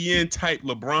ESPN type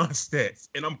LeBron stats,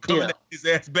 and I'm coming at his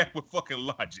ass back with fucking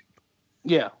logic.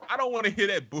 Yeah. I don't want to hear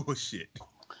that bullshit.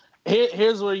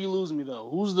 Here's where you lose me though.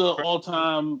 Who's the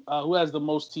all-time? Who has the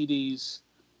most TDs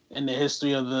in the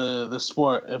history of the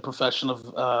sport and profession of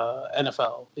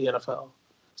NFL? The NFL.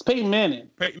 It's Peyton Manning.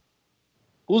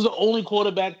 Who's the only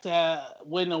quarterback to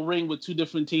win a ring with two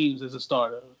different teams as a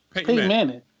starter? Peyton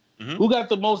Manning. Mm-hmm. Who got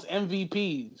the most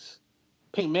MVPs?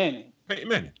 Peyton Manning. Peyton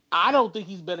Manning. I don't think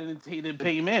he's better than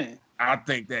Peyton Manning. I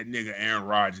think that nigga Aaron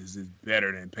Rodgers is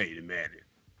better than Peyton Manning.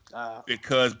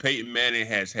 Because Peyton Manning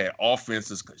has had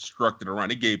offenses constructed around.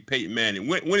 They gave Peyton Manning.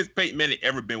 When has Peyton Manning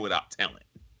ever been without talent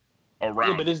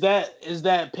around? Yeah, but is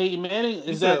that Peyton Manning?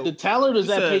 Is that the talent? Or is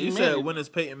that Peyton Manning? You said when has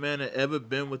Peyton Manning ever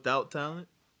been without talent?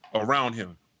 Around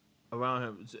him. Around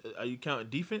him. Are you counting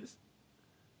defense?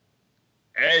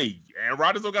 Hey, Aaron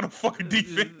Rodgers don't got a fucking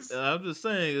defense. I'm just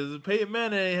saying, Peyton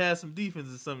Manning ain't had some defense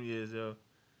in some years, yo.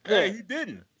 Hey, he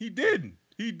didn't. He did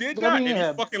not. And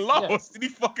he fucking lost. And he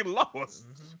fucking lost.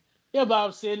 Mm-hmm. Yeah, but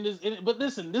I'm saying this. But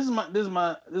listen, this is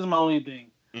my only thing.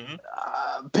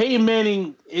 Mm-hmm. Peyton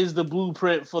Manning is the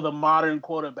blueprint for the modern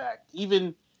quarterback.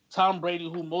 Even Tom Brady,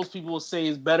 who most people will say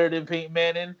is better than Peyton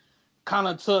Manning, kind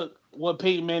of took what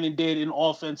Peyton Manning did in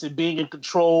offense and being in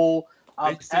control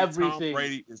of everything. Tom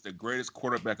Brady is the greatest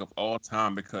quarterback of all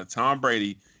time because Tom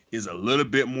Brady is a little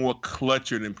bit more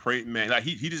clutcher than Peyton Manning. Like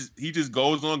he just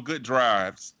goes on good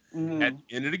drives at the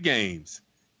end of the games.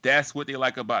 That's what they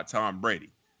like about Tom Brady.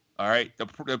 All right, the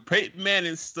Peyton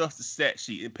Manning stuff's the stat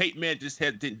sheet, and Peyton Manning just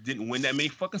didn't win that many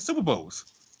fucking Super Bowls.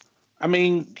 I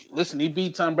mean, listen, he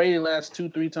beat Tom Brady the last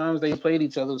 2-3 times they played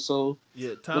each other. So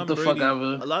yeah, Tom Brady. A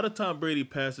lot of Tom Brady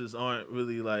passes aren't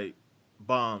really like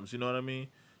bombs. You know what I mean?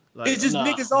 Like, it's just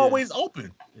niggas always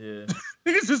open. Yeah,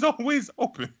 niggas just always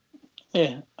open.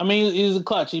 Yeah, I mean, he's a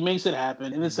clutch. He makes it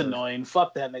happen, and it's annoying.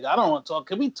 Fuck that nigga. I don't want to talk.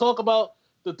 Can we talk about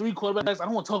the three quarterbacks? I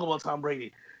don't want to talk about Tom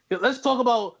Brady. Let's talk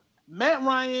about Matt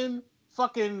Ryan,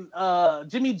 fucking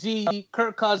Jimmy G,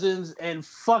 Kirk Cousins, and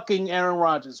fucking Aaron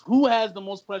Rodgers. Who has the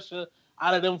most pressure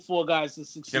out of them four guys to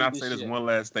succeed? Can I say this one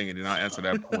last thing, and then I'll answer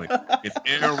that point? If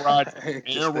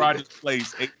Aaron Rodgers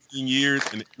plays 18 years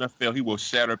in the NFL, he will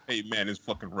shatter Peyton Manning's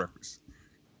fucking records.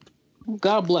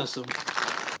 God bless him.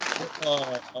 Who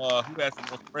has the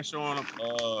most pressure on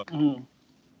him?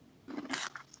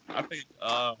 I think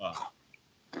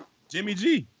Jimmy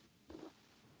G.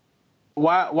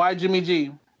 Why Jimmy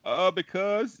G?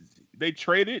 Because they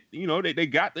traded, they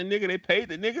got the nigga, they paid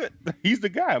the nigga. He's the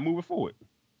guy moving forward.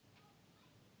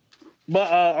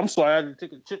 But I'm sorry, I had to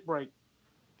take a chip break.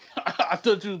 I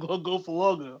thought you was gonna go for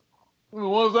longer.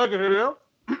 1 second here.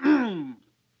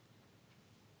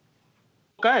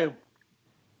 Okay.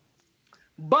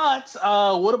 But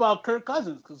what about Kirk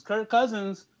Cousins? Because Kirk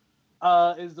Cousins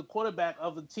is the quarterback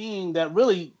of a team that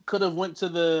really could have went to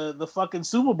the fucking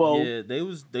Super Bowl. Yeah, they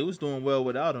was doing well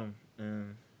without him.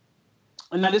 And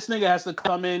now this nigga has to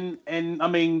come in, and I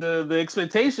mean the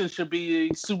expectation should be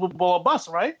a Super Bowl bust,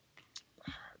 right?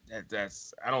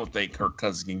 I don't think Kirk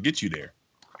Cousins can get you there.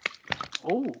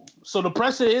 Oh, so the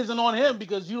pressure isn't on him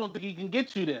because you don't think he can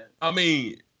get you there. I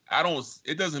mean,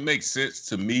 it doesn't make sense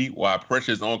to me why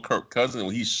pressure is on Kirk Cousins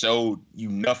when he showed you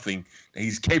nothing that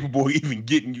he's capable of even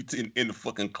getting you in the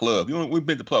fucking club. We've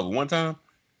been to the club one time?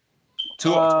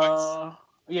 Twice?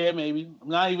 Yeah, maybe.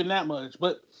 Not even that much.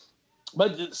 But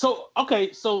so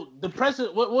the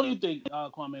pressure, what do you think,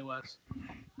 Kwame West?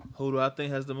 Who do I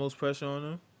think has the most pressure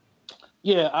on him?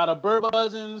 Yeah, out of Bird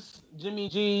Cousins, Jimmy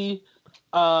G,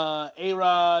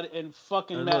 A-Rod, and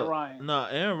fucking Matt Ryan. Nah,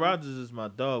 Aaron Rodgers is my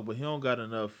dog, but he don't got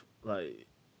enough, like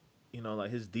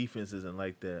his defense isn't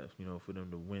like that, for them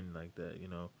to win like that,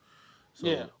 So,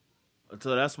 yeah.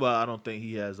 So that's why I don't think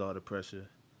he has all the pressure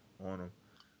on him.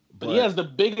 But he has the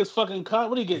biggest fucking cut.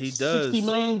 What do he get? 60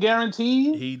 million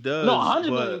guaranteed? He does. No,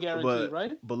 100 million guaranteed,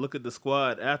 right? But look at the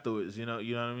squad afterwards, you know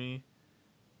what I mean?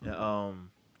 Yeah,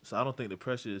 so I don't think the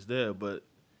pressure is there, but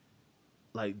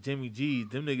like Jimmy G,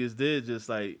 them niggas did just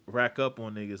like rack up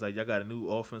on niggas. Like y'all got a new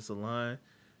offensive line,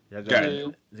 y'all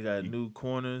got new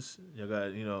corners, y'all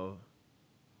got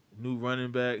new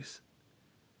running backs.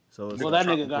 So that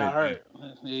nigga got hurt.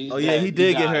 He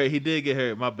did get hurt. He did get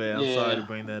hurt. My bad. I'm sorry to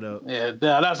bring that up. Yeah,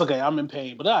 that's okay. I'm in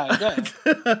pain, but all right.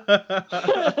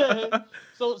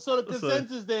 So the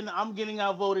consensus then, I'm getting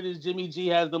outvoted is Jimmy G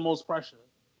has the most pressure.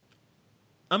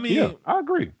 I mean, yeah, I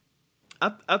agree.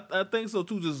 I think so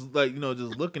too. Just like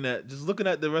just looking at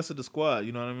the rest of the squad.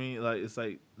 You know what I mean? Like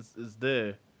it's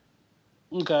there.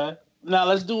 Okay. Now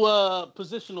let's do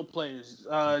positional players.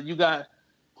 You got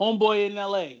homeboy in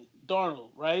LA, Darnold,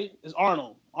 right? Is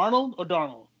Arnold or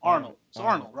Darnold? Arnold. It's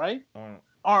Arnold, right? Arnold.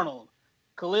 Arnold.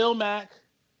 Khalil Mack,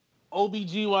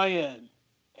 OBGYN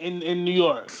in New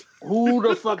York. Who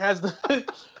the fuck has the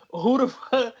who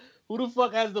the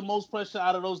fuck has the most pressure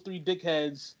out of those three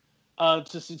dickheads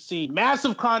to succeed?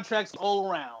 Massive contracts all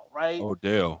around, right?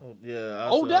 Odell. Yeah,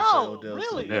 Odell, too.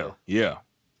 really? Yeah.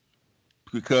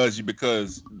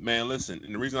 Because man, listen,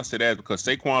 and the reason I say that is because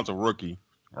Saquon's a rookie,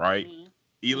 right? Mhm.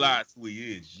 Eli's who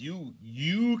he is.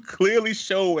 You clearly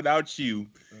show without you,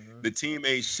 the team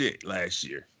ain't shit last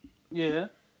year. Yeah.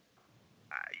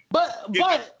 But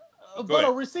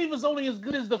a receiver's only as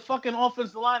good as the fucking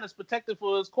offensive line is protected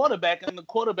for his quarterback and the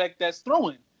quarterback that's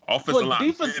throwing. Offensive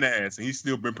line been ass, and he's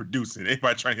still been producing.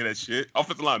 Anybody trying to hear that shit?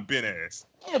 Offensive line been ass.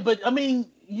 Yeah, but I mean,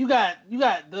 you got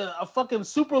a fucking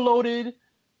super loaded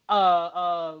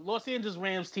Los Angeles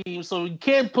Rams team, so you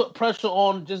can't put pressure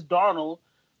on just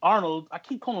Arnold. I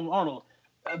keep calling him Arnold.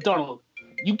 Darnold.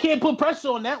 You can't put pressure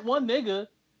on that one nigga.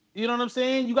 You know what I'm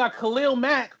saying? You got Khalil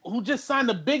Mack, who just signed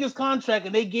the biggest contract,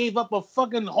 and they gave up a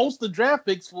fucking host of draft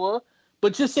picks for.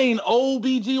 But you're saying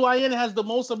OBGYN has the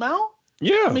most amount?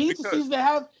 Yeah. I mean, he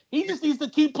just needs to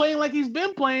keep playing like he's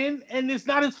been playing, and it's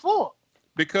not his fault.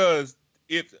 Because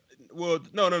no.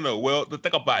 Well, the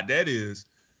thing about that is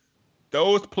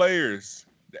those players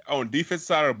on defense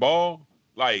side of the ball,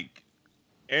 like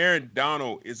Aaron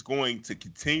Donald is going to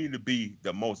continue to be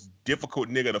the most difficult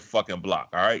nigga to fucking block.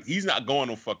 All right, he's not going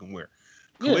no fucking where.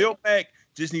 Khalil Mack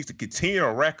just needs to continue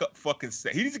to rack up fucking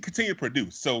sacks. He needs to continue to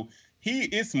produce. So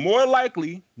he's more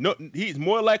likely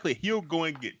he'll go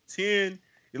and get 10.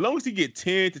 As long as he get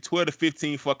 10 to 12 to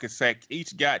 15 fucking sacks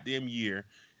each goddamn year,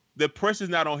 the pressure's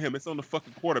not on him. It's on the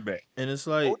fucking quarterback. And it's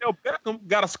like Odell Beckham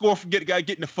got to score for get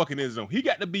in the fucking end zone. He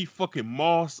got to be fucking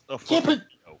Moss or fucking.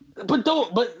 Yeah,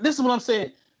 but this is what I'm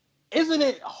saying. Isn't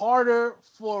it harder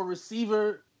for a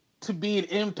receiver to be an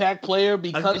impact player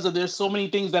because there's so many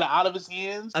things that are out of his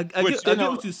hands? I get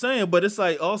what you're saying, but it's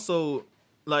like also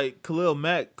like Khalil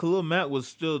Mack was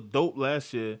still dope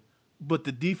last year, but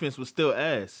the defense was still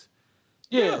ass.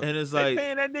 Yeah, and it's they like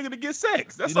paying that nigga to get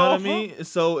sacks. That's you know all what I mean.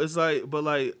 So it's like, but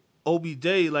like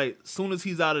OBJ, like soon as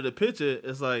he's out of the picture,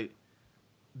 it's like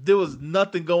there was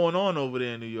nothing going on over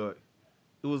there in New York.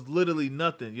 It was literally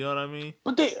nothing. You know what I mean?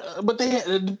 But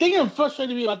the thing that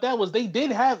frustrated me about that was they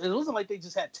did have. It wasn't like they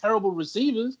just had terrible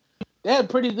receivers. They had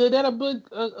pretty good. They had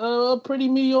a pretty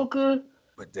mediocre.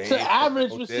 But they to ain't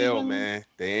average Odell, receiving. man.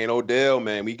 They ain't Odell,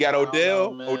 man. We got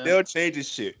Odell. Odell changes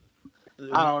shit.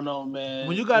 I don't know, man.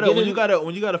 When you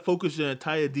gotta focus your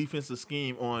entire defensive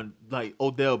scheme on like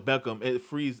Odell Beckham, it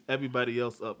frees everybody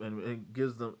else up and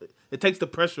gives them. It takes the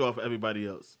pressure off everybody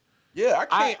else. Yeah,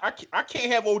 I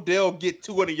can't have Odell get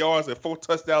 200 yards and 4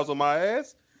 touchdowns on my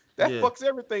ass. That fucks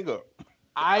everything up.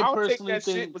 I'll personally take that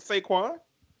think shit with Saquon.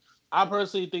 I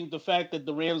personally think the fact that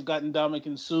the Rams got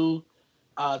Ndamukong Suh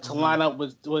to line up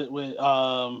with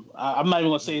I'm not even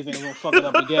gonna say anything. I'm gonna fuck it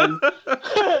up again.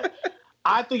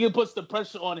 I think it puts the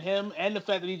pressure on him, and the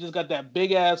fact that he just got that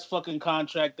big ass fucking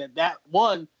contract.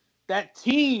 That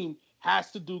team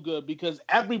has to do good because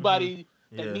everybody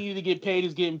that needed to get paid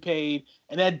is getting paid,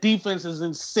 and that defense is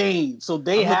insane. So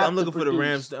I'm looking for the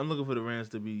Rams. I'm looking for the Rams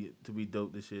to be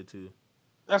dope this year too.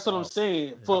 That's what I'm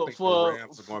saying. I think the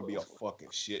Rams are going to be a fucking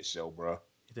shit show, bro.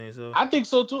 You think so? I think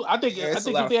so too. I think if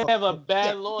they have a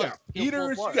bad loss, you got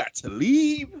Peters, you got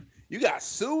Talib, you got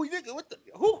Sue.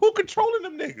 Who controlling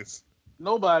them niggas?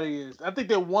 Nobody is. I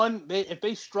think if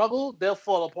they struggle, they'll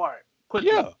fall apart quickly.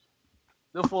 Yeah,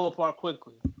 they'll fall apart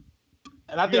quickly.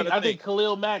 And I think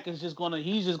Khalil Mack is just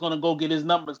gonna go get his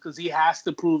numbers because he has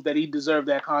to prove that he deserved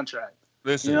that contract.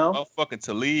 Listen, fucking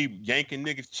Talib yanking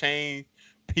niggas chain,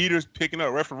 Peters picking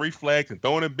up referee flags and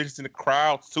throwing them bitches in the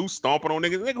crowd, Sue stomping on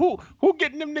niggas. Nigga, who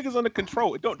getting them niggas under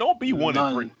control? Don't be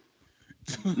 1-3.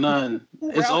 None.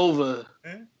 It's over.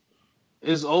 Man.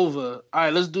 It's over. All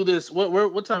right, let's do this.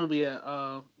 What time are we at,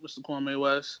 Mr. Kwame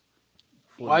West?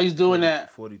 Why he's doing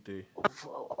that? 43.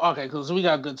 Okay, cool. So we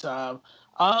got good time.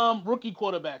 Rookie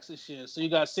quarterbacks this year. So you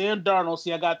got Sam Darnold.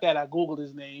 See, I got that. I Googled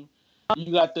his name.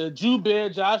 You got the Jew Bear,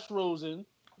 Josh Rosen.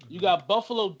 You got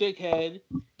Buffalo Dickhead.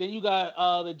 Then you got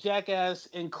the jackass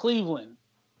in Cleveland,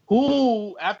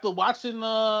 who, after watching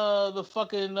the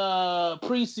fucking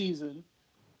preseason,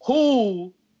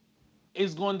 who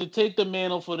is going to take the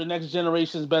mantle for the next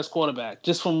generation's best quarterback,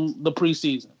 just from the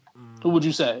preseason? Who would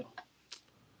you say?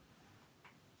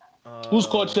 Who's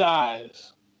caught your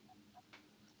eyes?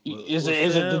 Is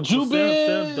it the Jew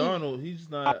Bear? Sam Darnold, he's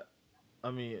not. I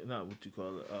mean, not what you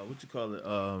call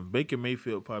it. Baker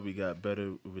Mayfield probably got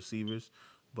better receivers,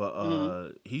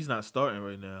 but he's not starting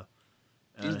right now.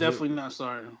 He's definitely not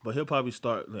starting. But he'll probably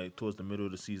start like towards the middle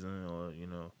of the season, or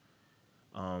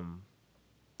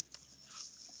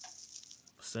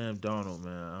Sam Darnold,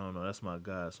 man. I don't know. That's my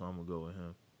guy, so I'm gonna go with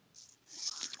him.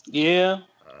 Yeah,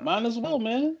 mine as well,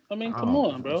 man. I mean, come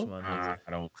on, That's bro. my nigga.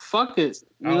 I don't. Fuck it.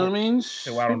 You know what I mean?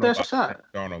 Well, I don't Shoot know that about shot.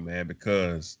 Darnold, man,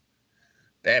 because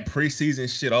that preseason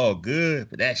shit all good,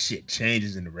 but that shit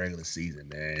changes in the regular season,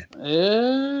 man.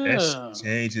 Yeah. That shit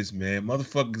changes, man.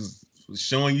 Motherfuckers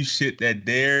showing you shit that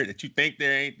you think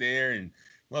there ain't there, and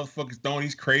motherfuckers throwing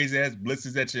these crazy ass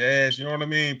blitzes at your ass. You know what I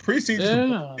mean?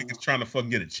 Preseason niggas trying to fucking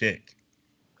get a check.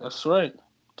 That's right.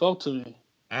 Talk to me.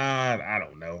 I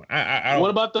don't know. I don't, What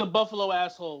about the Buffalo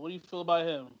asshole? What do you feel about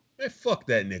him? man, fuck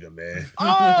that nigga, man.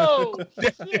 Oh,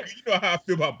 That shit. nigga, you know how I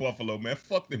feel about Buffalo, man.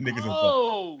 Fuck them niggas in Buffalo.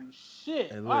 Oh,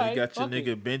 shit. And All look, right, you got your fuck nigga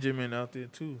it. Benjamin out there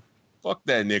too. Fuck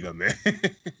that nigga, man.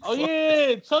 Oh,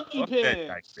 yeah. Chucky Fuck that guy,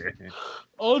 Pants. man.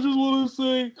 I just want to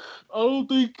say, I don't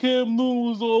think Cam Newton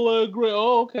was all that great.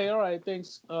 Oh, okay. All right.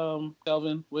 Thanks,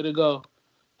 Calvin. Way to go.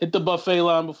 Hit the buffet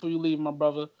line before you leave, my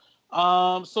brother.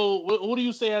 So who do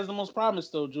you say has the most promise,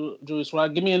 though, Julius?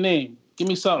 Right? Give me a name. Give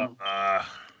me something.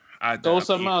 Throw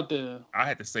something out there. I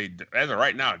had to say, as of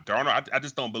right now, Darnold, I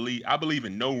just don't believe. I believe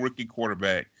in no rookie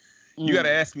quarterback. You got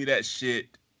to ask me that shit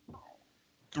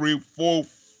 3, 4,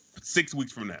 6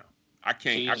 weeks from now. I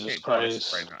can't call that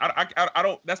shit right now. I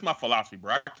don't. That's my philosophy,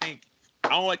 bro. I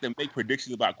don't like to make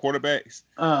predictions about quarterbacks.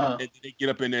 And they get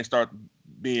up in there and start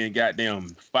being goddamn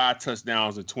 5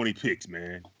 touchdowns and 20 picks,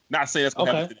 man. Not saying that's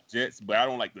gonna happen to the Jets, but I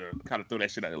don't like to kind of throw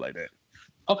that shit out there like that.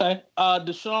 Okay.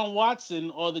 Deshaun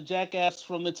Watson or the jackass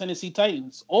from the Tennessee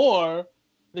Titans, or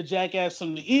the jackass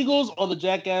from the Eagles, or the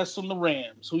jackass from the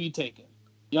Rams. Who you taking?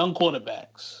 Young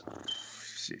quarterbacks.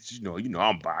 Shit, you know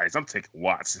I'm biased. I'm taking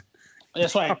Watson.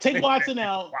 That's right. Take Watson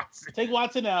out. Take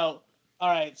Watson out. All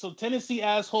right. So Tennessee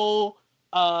asshole,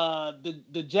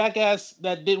 the jackass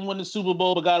that didn't win the Super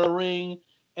Bowl but got a ring,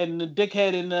 and the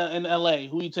dickhead in LA.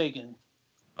 Who you taking?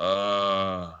 It's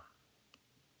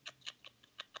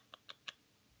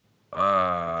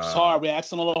hard. We're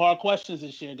asking a little hard questions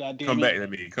this year. Goddamn. Come back to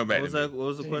me. What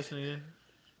was the question again?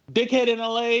 Dickhead in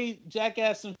LA,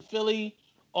 jackass in Philly,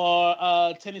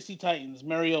 or Tennessee Titans,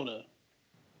 Mariota.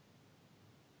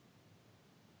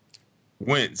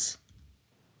 Wentz.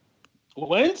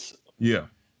 Wentz? Yeah.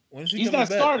 He's not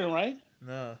starting, right?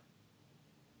 Nah.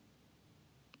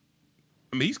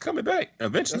 I mean, he's coming back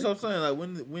eventually. That's what I'm saying.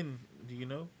 Like, when do you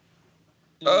know?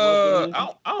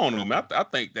 I don't know, man. I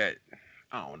think that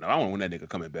I don't know. I don't know when that nigga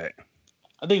coming back.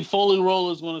 I think Foley Roll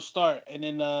is going to start, and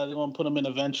then they're going to put him in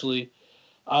eventually.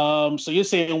 So you're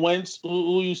saying Wentz?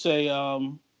 Who you say?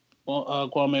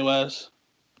 Kwame West.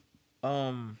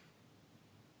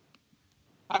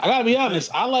 I gotta be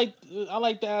honest. I like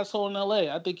the asshole in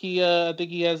LA. I think he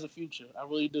has a future. I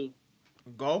really do.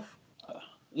 Golf?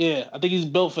 Yeah, I think he's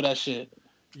built for that shit.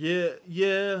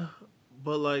 Yeah,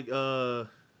 but like my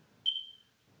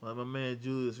man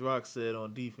Julius Rock said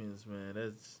on defense,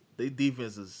 man, they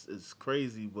defense is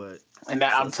crazy, but and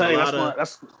I'm telling you,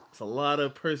 that's it's a lot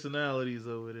of personalities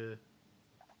over there.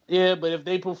 Yeah, but if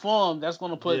they perform, that's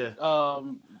gonna put LA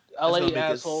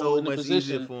asshole so in the much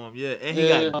position. Easier for him. Yeah, and he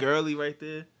got Gurley right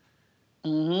there.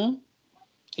 Mm-hmm.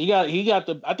 He got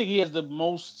the. I think he has the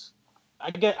most. I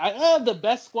have the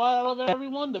best squad out of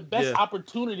everyone. The best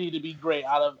opportunity to be great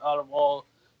out of all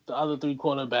the other 3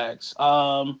 quarterbacks.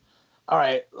 All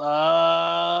right.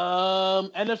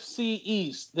 NFC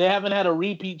East. They haven't had a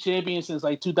repeat champion since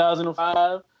like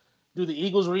 2005. Do the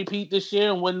Eagles repeat this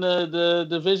year and win the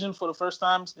division for the first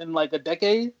time in like a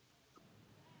decade?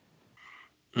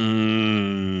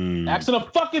 Asking a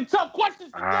fucking tough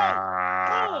questions today.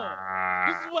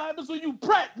 This is what happens when you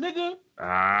prep, nigga.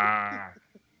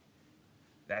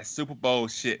 That Super Bowl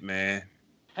shit, man.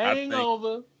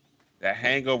 Hangover. That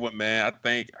hangover, man. I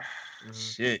think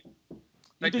shit.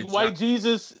 You think White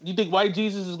Jesus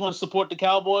is going to support the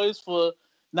Cowboys for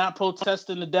not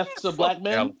protesting the deaths of black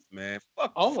men? Dallas, man.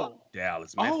 Fuck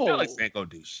Dallas, man. Dallas ain't gonna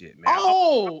do shit, man.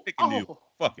 I'm picking you.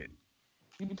 Fuck it.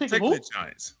 You picking Take who? the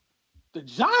Giants. The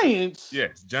Giants?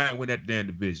 Yes, Giants win that damn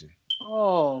division.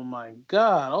 Oh my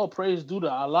God! All praise due to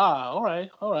Allah. All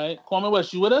right. Kwame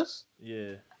West, you with us?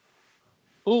 Yeah.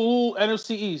 Who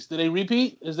NFC East? Do they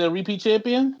repeat? Is there a repeat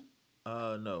champion?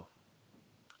 No.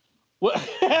 What?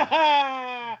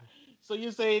 So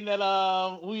you're saying that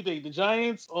who you think, the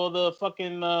Giants or the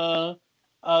fucking the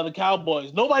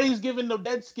Cowboys? Nobody's giving the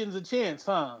Redskins a chance,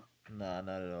 huh? Nah,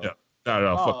 not at all. Yeah, not at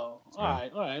all. Oh, all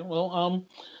right. Well,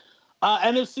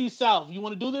 NFC South. You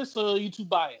want to do this, or are you too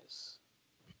biased?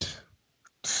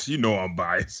 You know I'm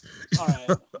biased. All right.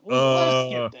 Let's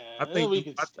skip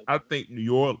that. I think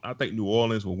New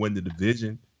Orleans will win the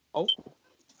division. Oh,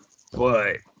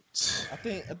 but I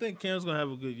think Cam's gonna have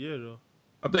a good year though.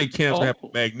 I think Cam's gonna have a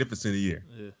magnificent year.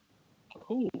 Yeah.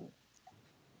 cool.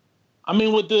 I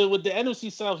mean, with the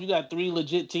NFC South, you got 3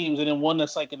 legit teams, and then one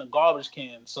that's like in a garbage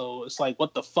can. So it's like,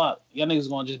 what the fuck? Y'all niggas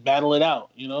gonna just battle it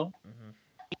out, you know? Mm-hmm.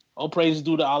 All praise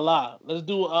due to Allah. Let's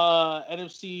do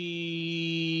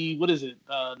NFC. What is it?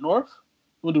 North.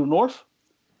 We'll do North.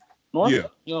 North. Yeah.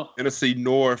 Yo. NFC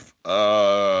North.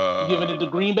 You giving it to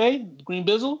Green Bay? Green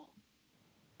Bizzle?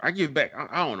 I give back.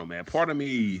 I don't know, man. Part of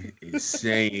me is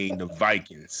saying the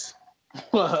Vikings.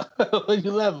 What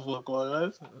you laughing for, Corey?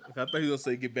 I thought he was gonna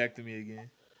say, "Get back to me again."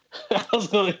 I was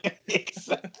gonna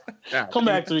come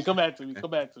back to me. Come back to me.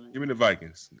 Give me the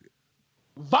Vikings.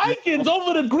 Vikings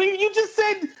over the Green. You just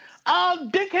said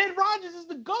Dickhead Rodgers is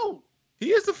the GOAT. He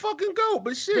is the fucking GOAT,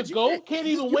 but shit, the GOAT can't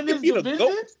even win this division.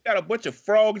 You got a bunch of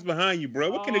frogs behind you,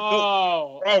 bro. What can it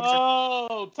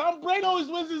go? Tom Brady always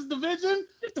wins his division.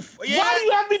 Why do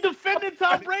you have me defending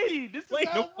Tom Brady? This is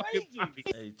outrageous.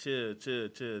 Hey, chill.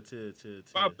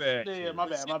 My bad. Yeah, my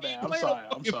bad.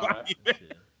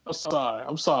 I'm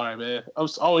sorry, man.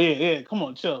 Oh yeah. Come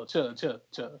on, chill.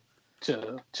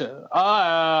 All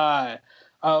right.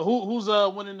 Who's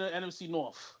winning the NFC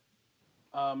North?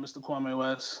 Mr. Kwame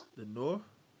West. The North?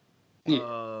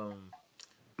 Yeah.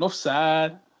 North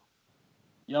side.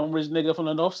 Young rich nigga from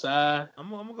the North side. I'm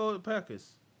gonna go with the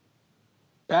Packers.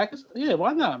 Packers? Yeah,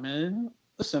 why not, man?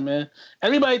 Listen, man.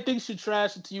 Everybody thinks you're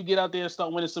trash until you get out there and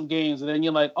start winning some games, and then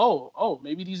you're like, oh,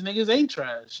 maybe these niggas ain't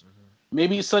trash. Mm-hmm.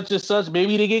 Maybe such and such.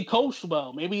 Maybe they get coached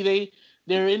well. Maybe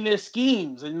they're in their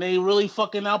schemes and they really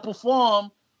fucking outperform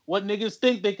what niggas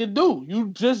think they can do.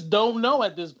 You just don't know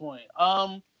at this point.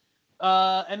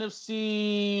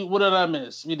 NFC, what did I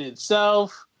miss? We did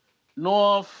South,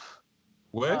 North,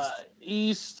 West,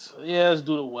 East. Yeah, let's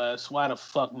do the West. Why the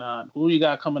fuck not? Who you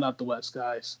got coming out the West,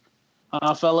 guys?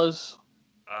 Fellas?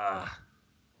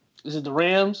 Is it the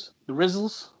Rams? The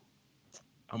Rizzles?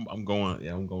 I'm going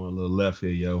a little left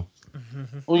here, yo.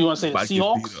 Who you want to say, the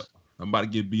Seahawks? I'm about to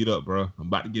get beat up, bro.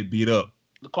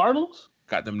 The Cardinals?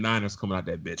 Got them Niners coming out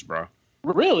that bitch, bro.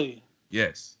 Really?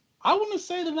 Yes. I wouldn't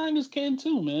say the Niners can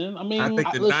too, man. I mean, I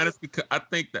think Niners, because I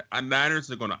think the Niners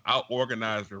are going to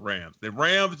out-organize the Rams. The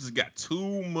Rams just got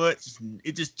too much.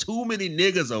 It's just too many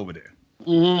niggas over there.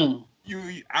 Mm-hmm.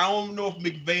 I don't know if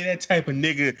McVay that type of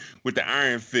nigga with the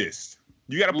iron fist.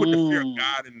 You got to put the fear of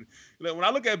God in. When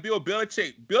I look at Bill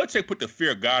Belichick put the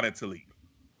fear of God into league.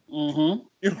 Mm-hmm.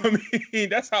 You know what I mean?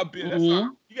 That's how big. That's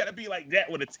how, you got to be like that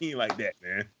with a team like that,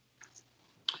 man.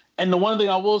 And the one thing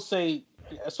I will say,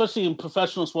 especially in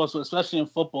professional sports, but especially in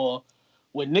football,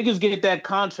 when niggas get that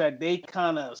contract, they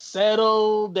kind of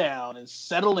settle down and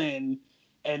settle in,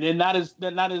 and they're not as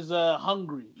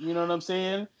hungry. You know what I'm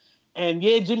saying? And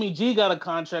yeah, Jimmy G got a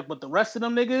contract, but the rest of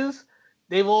them niggas,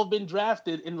 they've all been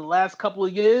drafted in the last couple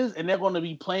of years, and they're going to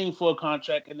be playing for a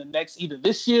contract in the next either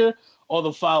this year or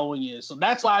the following year. So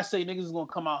that's why I say niggas is going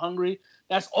to come out hungry.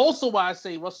 That's also why I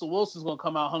say Russell Wilson's going to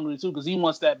come out hungry too, because he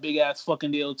wants that big ass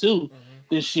fucking deal too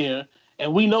this year.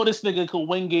 And we know this nigga can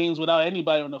win games without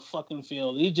anybody on the fucking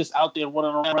field. He's just out there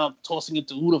running around tossing it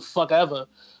to who the fuck ever.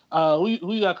 Who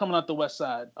you got coming out the West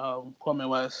side, Kwame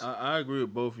West? I agree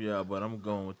with both of y'all, but I'm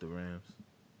going with the Rams.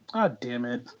 God damn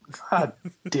it. The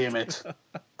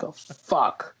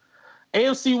fuck?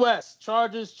 AFC West,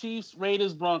 Chargers, Chiefs,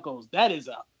 Raiders, Broncos. That is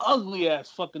an ugly-ass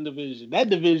fucking division. That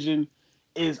division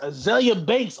is Azalea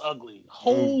Banks ugly.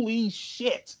 Holy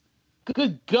shit.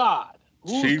 Good God.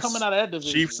 Who's coming out of that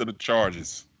division? Chiefs or the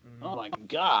Chargers. Oh, my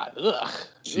God. Ugh.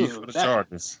 Chiefs or the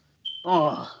Chargers.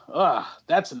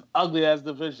 That's an ugly-ass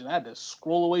division. I had to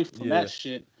scroll away from that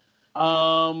shit.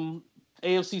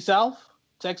 AFC South,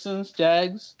 Texans,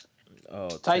 Jags,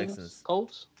 Titans, Texans.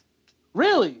 Colts.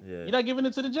 Really? Yeah. You're not giving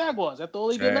it to the Jaguars after all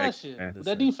they did last year with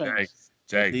that defense?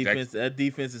 That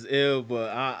defense is ill,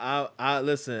 but I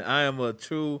listen. I am a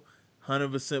true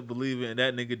 100% believer in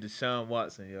that nigga Deshaun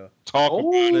Watson, yo.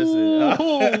 Listen,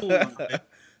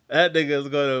 that nigga is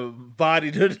gonna body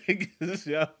the niggas,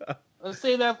 yo. Let's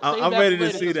say that. I'm ready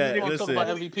to see that. Listen,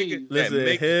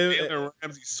 him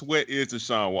Ramsey sweat is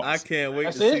Deshaun Watson. I can't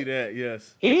wait to see that.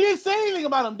 Yes. He didn't say anything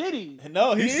about him, did he?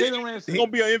 No, he He's gonna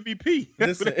be an MVP.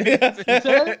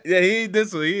 Yeah, he ain't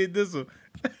this one.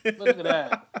 Look at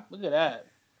that.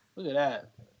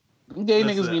 Them gay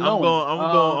niggas be knowing.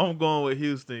 I'm going with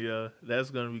Houston, yo. That's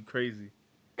gonna be crazy.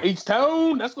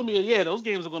 H-Town, that's gonna be those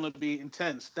games are gonna be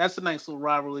intense. That's a nice little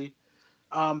rivalry.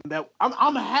 That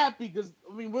I'm happy because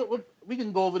I mean we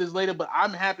can go over this later, but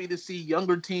I'm happy to see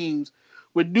younger teams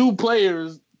with new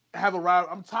players have a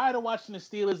rivalry. I'm tired of watching the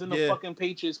Steelers and the fucking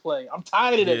Patriots play. I'm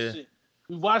tired of that shit.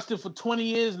 We've watched it for 20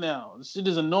 years now. This shit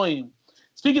is annoying.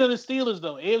 Speaking of the Steelers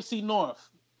though, AFC North,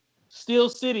 Steel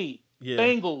City,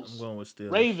 Bengals, I'm going with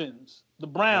Steelers. Ravens, the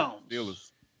Browns,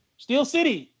 Steel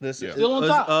City. Listen, Still on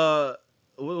top.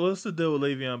 What's the deal with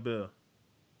Le'Veon Bell?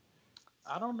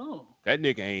 I don't know. That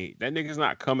nigga's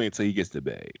not coming until he gets the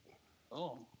bag.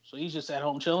 Oh, so he's just at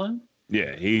home chilling?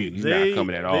 Yeah, he's not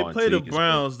coming at all. They play the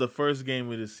Browns the first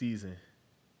game of the season.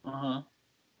 Uh-huh.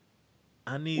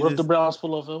 What if the Browns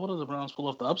pull off? What if the Browns pull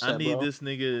off the upset? I need this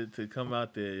nigga to come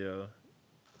out there, yo,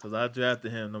 because I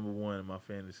drafted him number 1 in my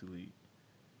fantasy league.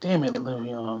 Damn it,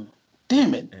 Le'Veon.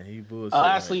 Damn it. And he bullshit.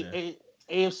 Actually, right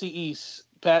AFC East: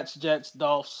 Pats, Jets,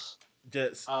 Dolphs,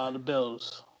 Jets. The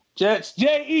Bills. Jets.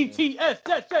 Jets. Jets.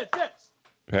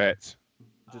 Pats.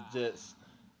 The Jets.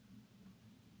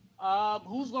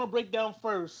 Who's gonna break down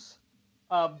first?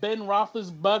 Ben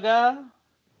Roethlisberger,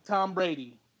 Tom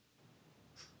Brady.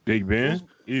 Big Ben,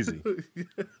 easy.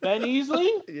 Ben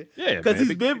Easley? Yeah, because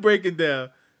he's been breaking down.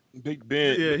 Big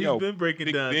Ben, yeah, he's been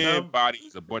breaking down. Big Ben body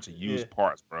is a bunch of used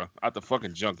parts, bro. Out the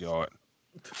fucking junkyard.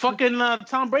 Fucking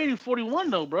Tom Brady, 41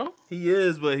 though, bro. He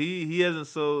is, but he hasn't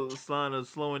sign of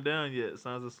slowing down yet.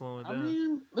 Signs of slowing down. I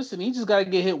mean, listen, he just gotta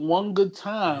get hit one good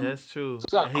time. That's true. He's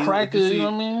got crackers, you know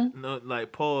what I mean? No,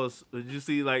 like pause. Did you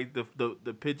see like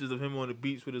the pictures of him on the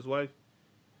beach with his wife?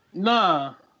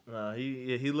 Nah.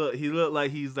 He looked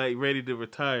like he's like ready to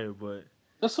retire, but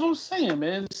that's what I'm saying,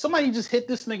 man. Somebody just hit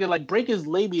this nigga, like break his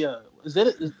labia. Is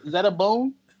that a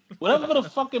bone? Whatever the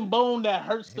fucking bone that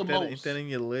hurts the most. Ain't that in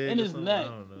your leg? In his neck. I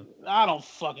don't know. I don't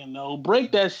fucking know.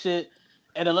 Break that shit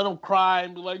and then let him cry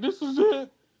and be like, "This is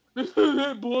it. This is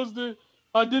it, Boston.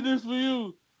 I did this for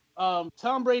you."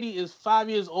 Tom Brady is 5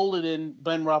 years older than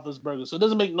Ben Roethlisberger, so it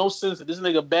doesn't make no sense that this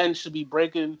nigga Ben should be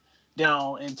breaking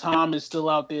down and Tom is still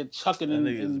out there chucking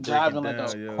and driving like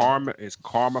a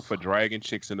karma for dragging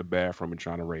chicks in the bathroom and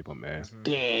trying to rape them, man.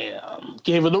 Damn,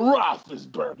 gave her the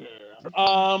Roethlisberger.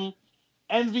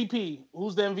 MVP.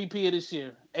 Who's the MVP of this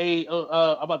year? I'm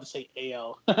about to say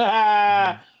AL.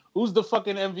 Who's the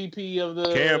fucking MVP of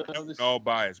the? Cam, all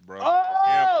biased, bro.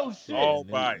 Oh shit! All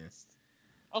biased.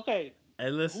 Okay. Hey,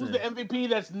 listen. Who's the MVP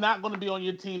that's not going to be on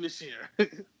your team this year? Hey,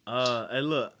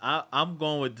 look, I'm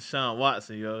going with Deshaun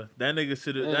Watson, yo. That nigga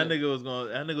should have. Yeah. That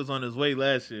nigga was on his way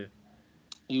last year.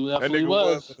 He definitely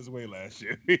was on his way last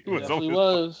year. He was.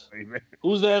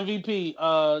 Who's the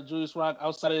MVP? Julius Rock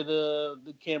outside of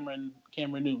the Cameron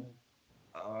Newton.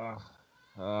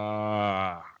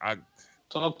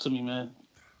 Talk to me, man.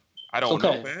 I don't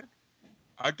know, man.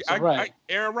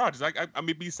 Aaron Rodgers. I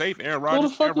mean, be safe, Aaron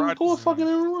Rodgers. Go fucking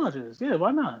Aaron Rodgers. Yeah,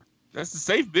 why not? That's the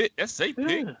safe bit. That's safe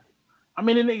pick. I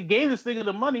mean, and they gave this nigga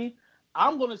the money.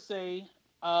 I'm gonna say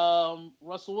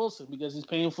Russell Wilson because he's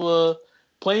playing for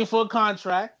a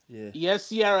contract. Yeah. He has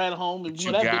Sierra at home, and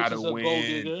you gotta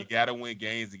win. You gotta win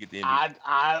games to get the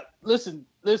MVP.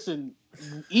 Listen.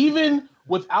 Even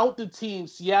without the team,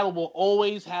 Seattle will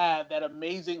always have that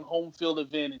amazing home field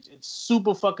advantage. It's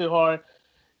super fucking hard.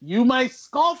 You might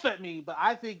scoff at me, but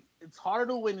I think it's harder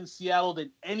to win in Seattle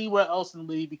than anywhere else in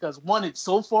the league because 1, it's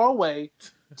so far away.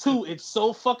 2, it's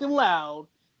so fucking loud.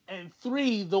 And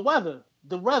 3, the weather,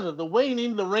 the rain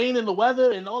and the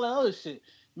weather and all that other shit.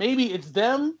 Maybe it's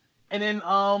them and then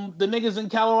the niggas in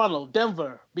Colorado,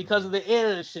 Denver, because of the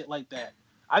air and shit like that.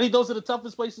 I think those are the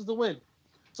toughest places to win.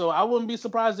 So I wouldn't be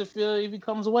surprised if he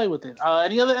comes away with it.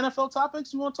 Any other NFL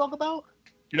topics you want to talk about?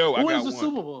 Who wins the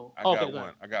Super Bowl?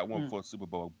 I got one for Super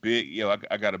Bowl. Big,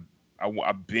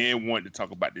 I've been wanting to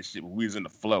talk about this shit, but we was in the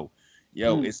flow.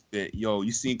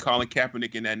 You seen Colin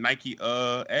Kaepernick in that Nike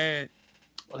ad?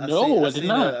 No, I did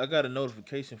not. I got a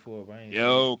notification for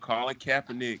it. Colin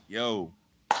Kaepernick,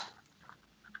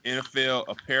 NFL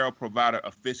apparel provider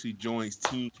officially joins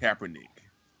Team Kaepernick.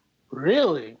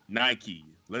 Really? Nike.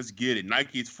 Let's get it.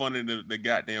 Nike's funding the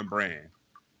goddamn brand.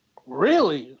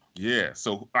 Really? Yeah.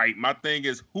 So, my thing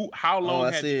is, how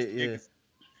long have these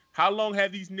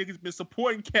niggas been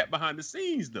supporting Cap behind the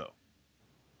scenes, though?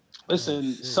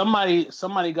 Listen, somebody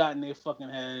got in their fucking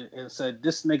head and said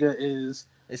this nigga is.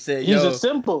 He's a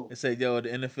symbol. It said, the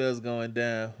NFL's going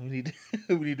down. We need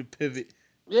to pivot.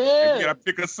 Yeah. You gotta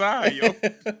pick a side, yo.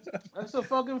 That's a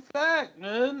fucking fact,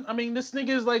 man. I mean, this nigga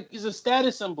is he's a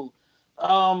status symbol.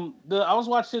 I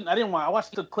watched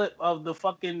the clip of the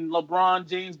fucking LeBron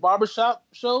James barbershop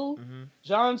show. Mm-hmm.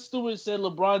 Jon Stewart said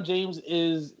LeBron James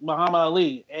is Muhammad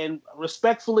Ali. And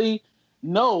respectfully,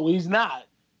 no, he's not.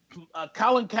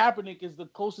 Colin Kaepernick is the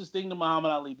closest thing to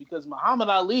Muhammad Ali because Muhammad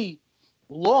Ali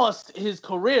lost his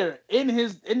career in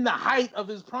the height of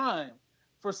his prime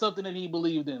for something that he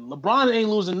believed in. LeBron ain't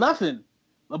losing nothing.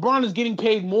 LeBron is getting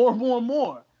paid more and more and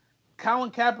more.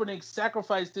 Colin Kaepernick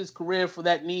sacrificed his career for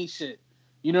that knee shit.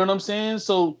 You know what I'm saying?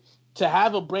 So to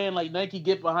have a brand like Nike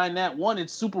get behind that, 1,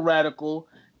 it's super radical,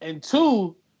 and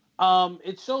 2,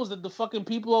 it shows that the fucking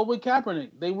people are with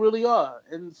Kaepernick. They really are.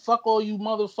 And fuck all you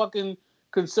motherfucking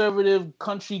conservative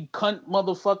country cunt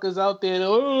motherfuckers out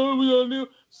there.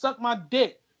 Suck my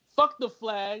dick. Fuck the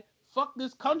flag. Fuck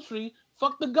this country.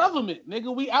 Fuck the government.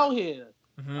 Nigga, we out here.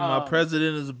 Mm-hmm. My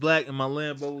president is black and my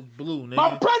Lambo is blue, nigga.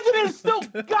 My president is still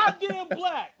goddamn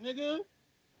black, nigga.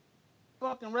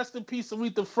 Fucking rest in peace,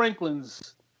 Aretha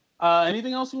Franklin's.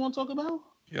 Anything else you want to talk about?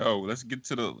 Yo, let's get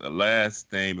to the last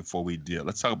thing before we deal.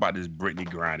 Let's talk about this Brittany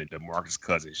Griner, the Marcus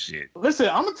Cousins shit. Listen,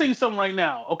 I'm gonna tell you something right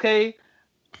now, okay?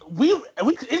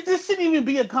 This shouldn't even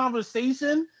be a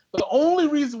conversation. The only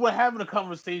reason we're having a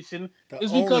conversation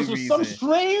is because for some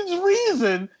strange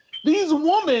reason, these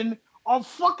women are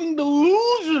fucking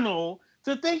delusional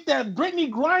to think that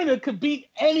Brittany Griner could beat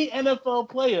any NFL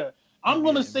player. I'm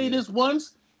gonna say this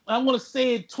once. I'm gonna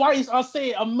say it twice. I'll say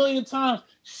it a million times.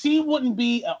 She wouldn't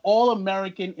be an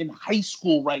All-American in high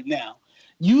school right now.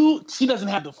 She doesn't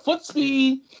have the foot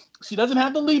speed. She doesn't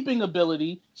have the leaping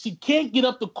ability. She can't get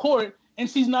up the court, and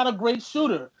she's not a great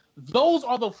shooter. Those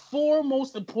are the four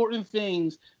most important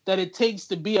things that it takes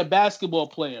to be a basketball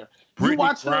player. Brittany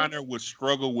Griner would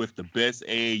struggle with the best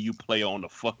AAU player on the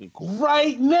fucking court.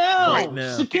 Right now.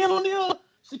 Shaquille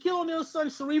O'Neal's son,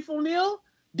 Sharif O'Neal,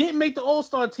 didn't make the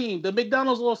All-Star team, the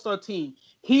McDonald's All-Star team.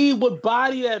 He would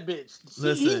body that bitch.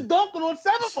 He's dunking on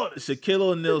 7-footers. Shaquille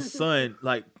O'Neal's son,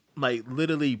 like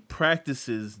literally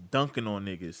practices dunking on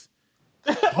niggas.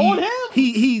 On him?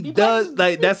 He does,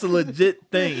 like, that's a legit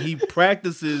thing. He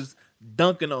practices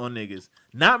dunking on niggas.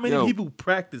 Not many people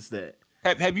practice that.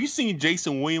 Have you seen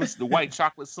Jason Williams, the white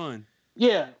chocolate son?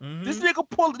 Yeah. Mm-hmm. This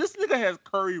nigga has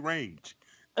Curry range.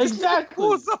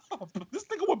 Exactly. This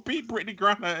nigga would beat Brittany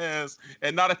Griner ass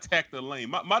and not attack the lane.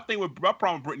 My problem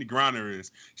with Brittany Griner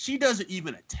is she doesn't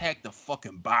even attack the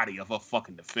fucking body of her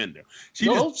fucking defender. She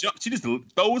just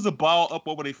throws the ball up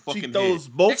over their fucking head.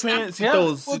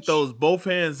 She throws both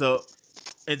hands up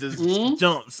and just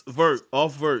jumps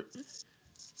off vert.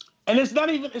 And it's not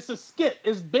even, it's a skip.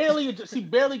 It's barely, she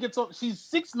barely gets on. She's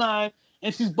 6'9",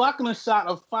 and she's blocking a shot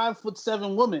of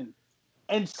 5'7" woman.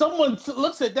 And someone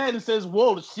looks at that and says,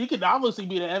 whoa, she could obviously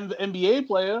be an NBA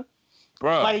player.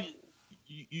 Bro, like,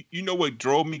 you know what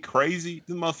drove me crazy?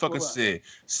 This motherfucker said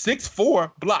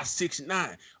 6'4", block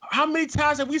 6'9". How many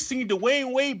times have we seen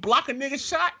Dwayne Wade block a nigga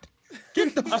shot?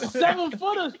 Get the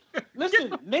 7-footer.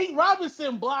 Listen, Nate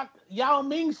Robinson blocked Yao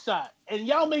Ming's shot, and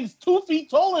Yao Ming's 2 feet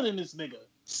taller than this nigga.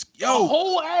 Yo, a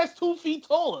whole ass 2 feet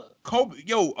taller.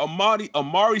 Amari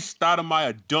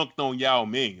Stoudemire dunked on Yao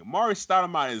Ming. Amari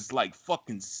Stoudemire is like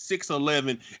fucking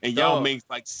 6'11", and Yao Ming's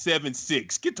like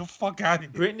 7'6". Get the fuck out of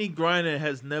here. Brittany Griner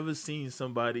has never seen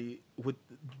somebody with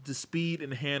the speed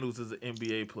and handles as an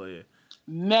NBA player.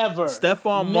 Never.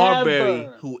 Stephon Marbury,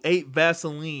 who ate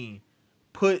Vaseline,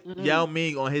 put Yao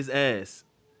Ming on his ass.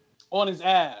 On his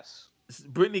ass.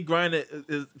 Brittany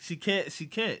Griner, she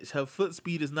can't. Her foot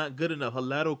speed is not good enough. Her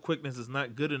lateral quickness is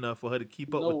not good enough for her to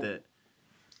keep up with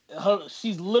that.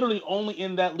 She's literally only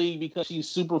in that league because she's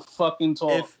super fucking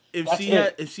tall.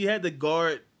 If she had the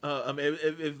guard,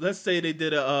 if let's say they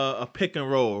did a pick and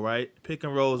roll, right? Pick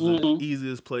and roll is the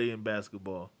easiest play in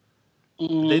basketball.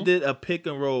 Mm-hmm. They did a pick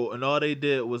and roll, and all they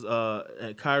did was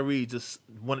Kyrie just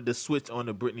wanted to switch on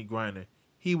to Brittany Griner.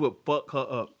 He would fuck her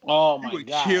up. Oh my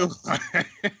God. Kill her.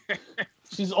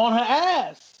 She's on her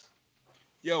ass.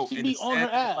 Yo, and the sad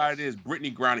thing about it is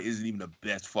Brittany Griner isn't even the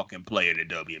best fucking player in the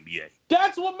WNBA.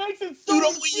 That's what makes it so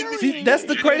infuriating. That's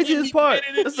the craziest part.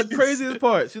 That's the craziest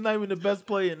part. She's not even the best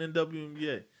player in the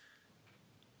WNBA.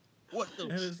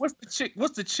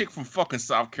 What's the chick from fucking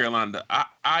South Carolina?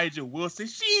 A'ja Wilson.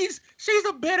 She's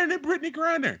a better than Brittany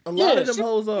Griner. A lot of them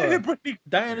hoes are.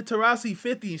 Diana Taurasi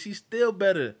 50, and she's still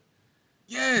better.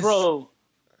 Yes, bro.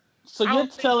 So you're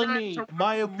telling me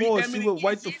Maya Moore, she would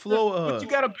wipe the floor of her. But you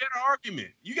got a better argument.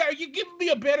 You give me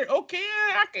a better. Okay,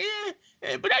 I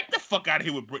can. But get the fuck out of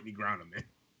here with Brittany Griner, man.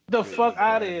 The fuck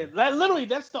out of here. Literally,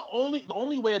 that's the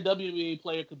only way a WNBA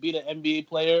player could beat an NBA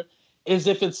player is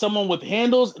if it's someone with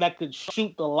handles that could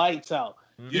shoot the lights out.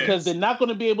 Because they're not going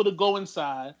to be able to go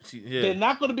inside. They're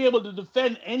not going to be able to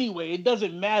defend anyway. It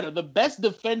doesn't matter. The best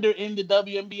defender in the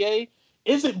WNBA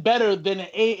isn't better than an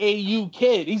AAU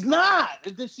kid. He's not.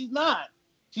 She's not.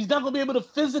 She's not going to be able to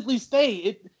physically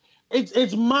stay.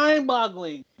 It's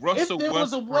mind-boggling. If there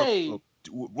was a way,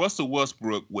 Russell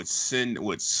Westbrook would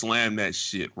slam that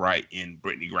shit right in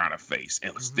Brittany Griner's face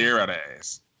and stare at her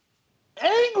ass.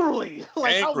 Angrily.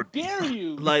 How dare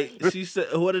you? Like she said,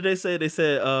 what did they say? They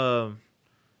said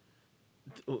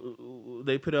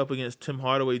they put it up against Tim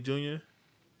Hardaway Jr.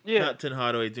 Yeah, not Tim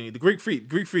Hardaway Jr. The Greek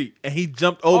Freak, and he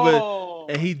jumped over.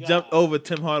 Jumped over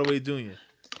Tim Hardaway Jr.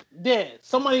 Yeah,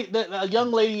 a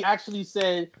young lady actually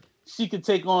said she could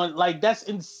take on, like, that's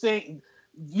insane.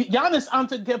 Giannis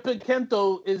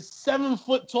Antetokounmpo is 7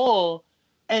 foot tall,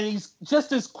 and he's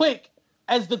just as quick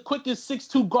as the quickest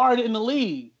 6'2" guard in the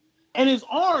league. And his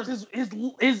arms,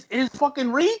 his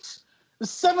fucking reach is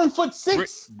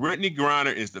 7'6". Brittany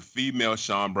Griner is the female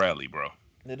Sean Bradley, bro.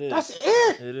 It is. That's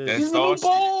it. It is. He's Manute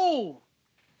Bol.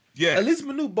 Yeah. At least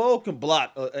Manute Bol can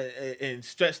block and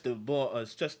stretch the ball,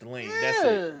 stretch the lane. Yeah. That's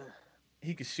it.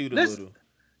 He can shoot a little.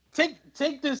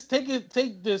 Take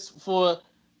this for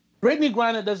Brittany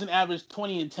Griner doesn't average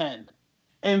 20 and 10.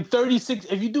 And 36,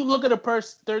 if you do look at her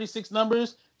 36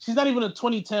 numbers, she's not even a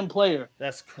 20-10 player.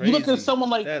 That's crazy. You look at someone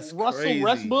like Russell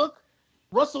Westbrook.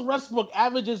 Russell Westbrook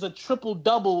averages a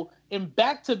triple-double in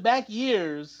back-to-back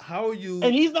years. How are you?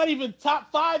 And he's not even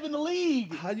top 5 in the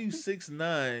league. How you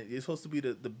 6'9"? You're supposed to be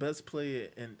the best player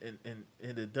in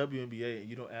the WNBA, and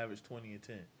you don't average 20 and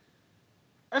 10.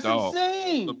 That's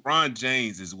insane. LeBron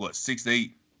James is what,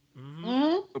 6'8"?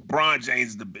 Mm-hmm. LeBron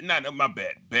James is my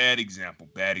bad. Bad example.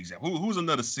 Who's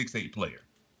another 6'8" player?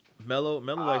 Melo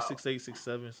like 6'8",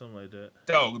 6'7", something like that.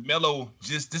 Dog, Melo,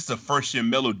 this is the first year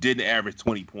Melo didn't average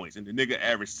 20 points, and the nigga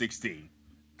averaged 16.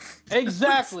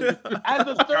 Exactly. As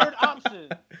a third option.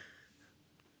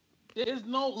 There's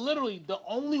literally the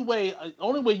only way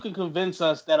you can convince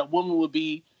us that a woman would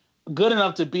be good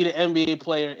enough to beat an NBA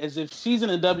player is if she's in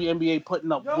the WNBA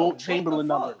putting up Wilt Chamberlain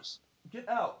numbers. Get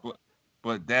out.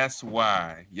 But that's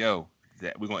why,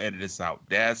 that we're gonna edit this out.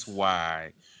 That's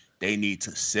why they need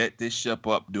to set this ship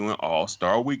up during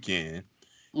All-Star Weekend.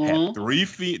 Mm-hmm. Have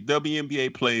 3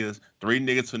 WNBA players, 3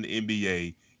 niggas from the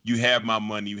NBA. You have my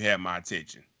money, you have my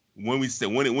attention. When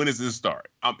does this start?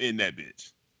 I'm in that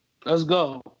bitch. Let's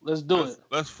go. Let's do it.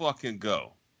 Let's fucking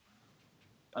go.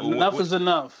 Enough is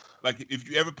enough. Like, if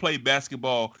you ever played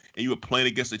basketball and you were playing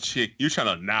against a chick, you're trying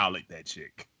to annihilate that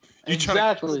chick. You're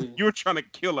trying to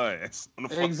kill her ass.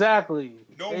 Exactly.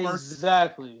 No mercy.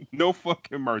 Exactly. No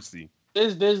fucking mercy.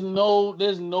 There's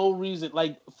no reason,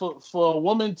 like, for a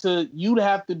woman you'd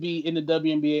have to be in the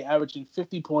WNBA averaging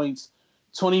 50 points,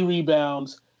 20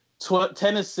 rebounds,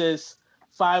 10 assists,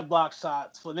 5 block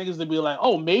shots for niggas to be like,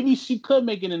 oh, maybe she could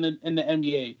make it in the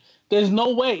NBA. There's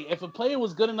no way. If a player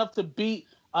was good enough to beat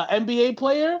an NBA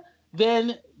player,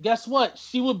 then guess what?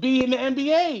 She would be in the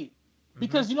NBA.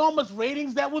 Because you know how much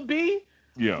ratings that would be?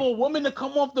 Yeah. For a woman to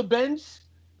come off the bench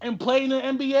and play in the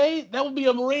NBA? That would be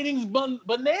a ratings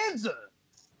bonanza.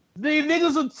 The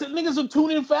niggas will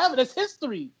tune in forever. That's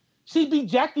history. She'd be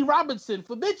Jackie Robinson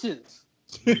for bitches.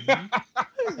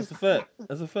 That's a fact.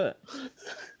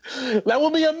 That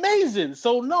would be amazing.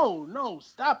 So no,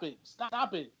 stop it,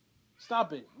 ladies.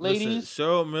 Listen,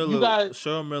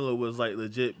 Cheryl Miller was like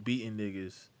legit beating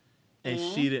niggas, and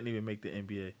she didn't even make the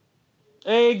NBA.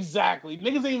 Exactly.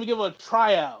 Niggas didn't even give her a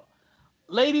tryout.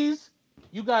 Ladies,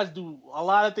 you guys do a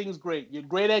lot of things great. You're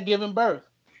great at giving birth.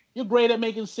 You're great at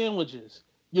making sandwiches.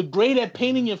 You're great at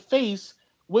painting your face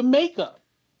with makeup.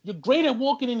 You're great at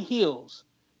walking in heels.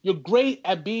 You're great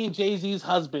at being Jay-Z's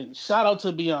husband. Shout out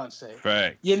to Beyonce.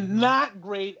 Facts. You're not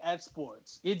great at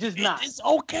sports. You're just not. It's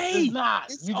okay. It's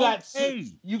not.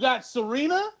 You got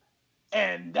Serena,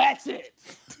 and that's it.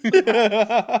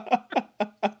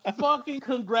 Fucking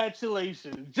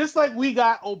congratulations. Just like we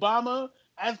got Obama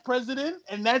as president,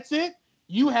 and that's it.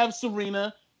 You have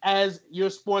Serena as your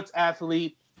sports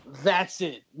athlete. That's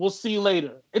it. We'll see you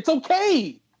later. It's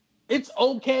okay. It's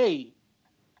okay.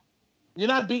 You're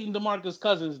not beating DeMarcus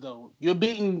Cousins, though. You're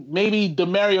beating maybe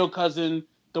DeMario cousin,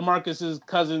 DeMarcus's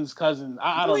cousin's cousin.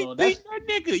 I don't know. Beating that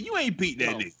nigga. You ain't beating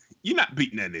that nigga. You're not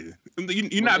beating that nigga.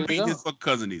 You're not beating his fucking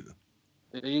cousin either.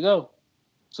 There you go.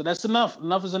 So that's enough.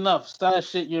 Enough is enough. Stop that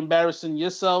shit. You're embarrassing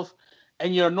yourself,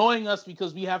 and you're annoying us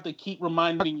because we have to keep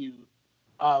reminding you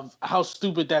of how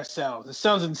stupid that sounds. It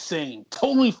sounds insane.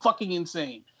 Totally fucking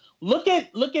insane. Look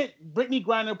at Brittany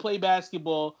Griner play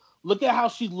basketball. Look at how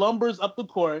she lumbers up the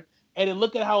court, and then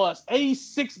look at how any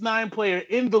 6'9" player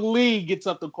in the league gets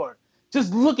up the court.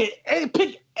 Just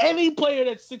pick any player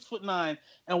that's 6'9"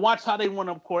 and watch how they run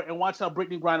up court, and watch how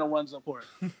Brittany Griner runs up court.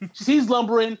 She's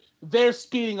lumbering, they're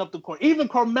speeding up the court. Even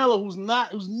Carmelo, who's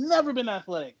never been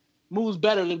athletic, moves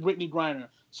better than Brittany Griner.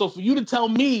 So for you to tell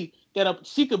me that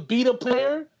she could beat a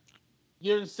player,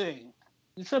 you're insane.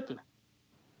 You're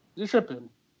tripping.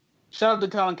 Shout out to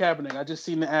Colin Kaepernick. I just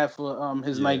seen the ad for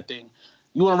his Nike thing.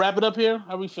 You want to wrap it up here?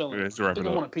 How are we feeling? Yeah, let's wrap it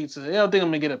up. I want a pizza. Yeah, I think I'm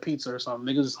going to get a pizza or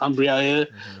something. Niggas hungry out here.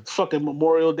 Fucking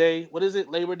Memorial Day. What is it?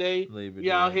 Labor Day?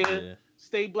 You out here. Yeah.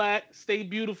 Stay black. Stay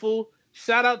beautiful.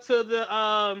 Shout out to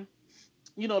the,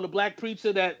 the black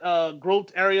preacher that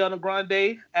groped Ariana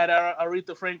Grande at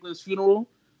Aretha Franklin's funeral.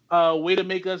 Way to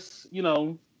make us, think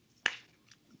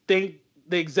think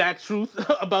the exact truth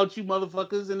about you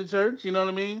motherfuckers in the church. You know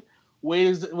what I mean?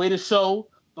 Way to show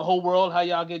the whole world how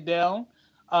y'all get down.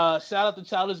 Shout out to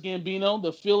Childish Gambino.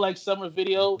 The Feel Like Summer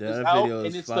video is out,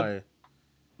 and it's fire.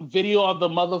 The video of the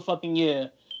motherfucking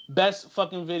year. Best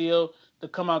fucking video to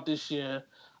come out this year.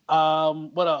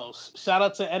 What else? Shout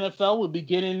out to NFL. We'll be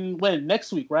beginning when?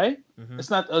 Next week, right? Mm-hmm. It's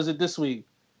not. Or is it this week?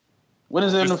 When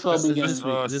is the NFL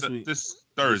beginning? This week. This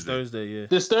Thursday, yeah.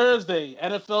 This Thursday.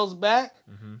 NFL's back.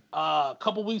 Mm-hmm. A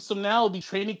couple weeks from now, will be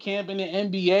training camp in the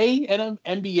NBA, and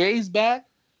NBA's back.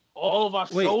 All of our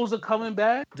shows are coming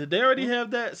back. Did they already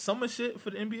have that summer shit for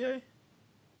the NBA?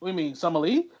 What do you mean, summer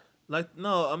league? Like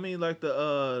no, I mean like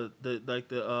the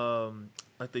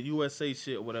USA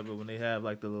shit or whatever when they have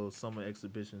like the little summer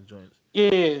exhibition joints.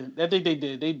 Yeah, I think they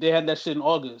did. They had that shit in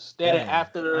August. They had it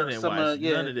after I didn't summer. Watch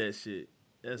none of that shit.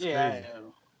 That's crazy.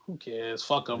 Who cares?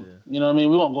 Fuck them. Yeah. You know what I mean?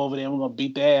 We won't go over there and we're gonna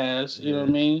beat their ass. You know what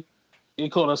I mean? They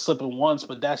caught us slipping once,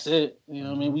 but that's it. You know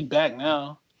what I mean? We back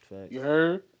now. Facts. You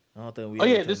heard? I don't think we. Oh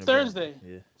yeah, this Thursday.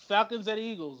 Yeah. Falcons at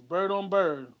Eagles, bird on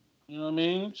bird. You know what I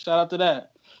mean? Shout out to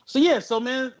that. So yeah,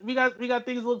 man, we got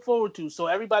things to look forward to. So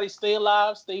everybody stay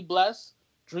alive, stay blessed,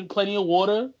 drink plenty of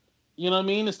water. You know what I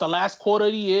mean? It's the last quarter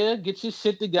of the year. Get your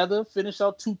shit together. Finish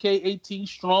out 2K18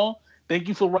 strong. Thank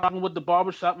you for rocking with the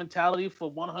Barbershop Mentality for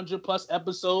 100 plus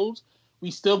episodes.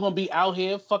 We still gonna be out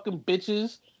here fucking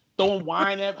bitches, throwing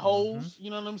wine at hoes. Mm-hmm.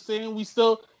 You know what I'm saying? We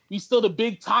still the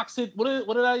big toxic. What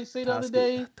did I say the other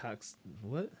day?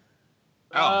 What?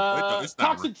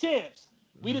 Toxic champs.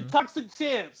 We the toxic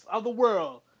champs of the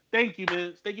world. Thank you,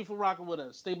 man. Thank you for rocking with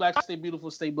us. Stay black, stay beautiful,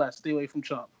 stay blessed. Stay away from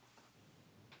Trump.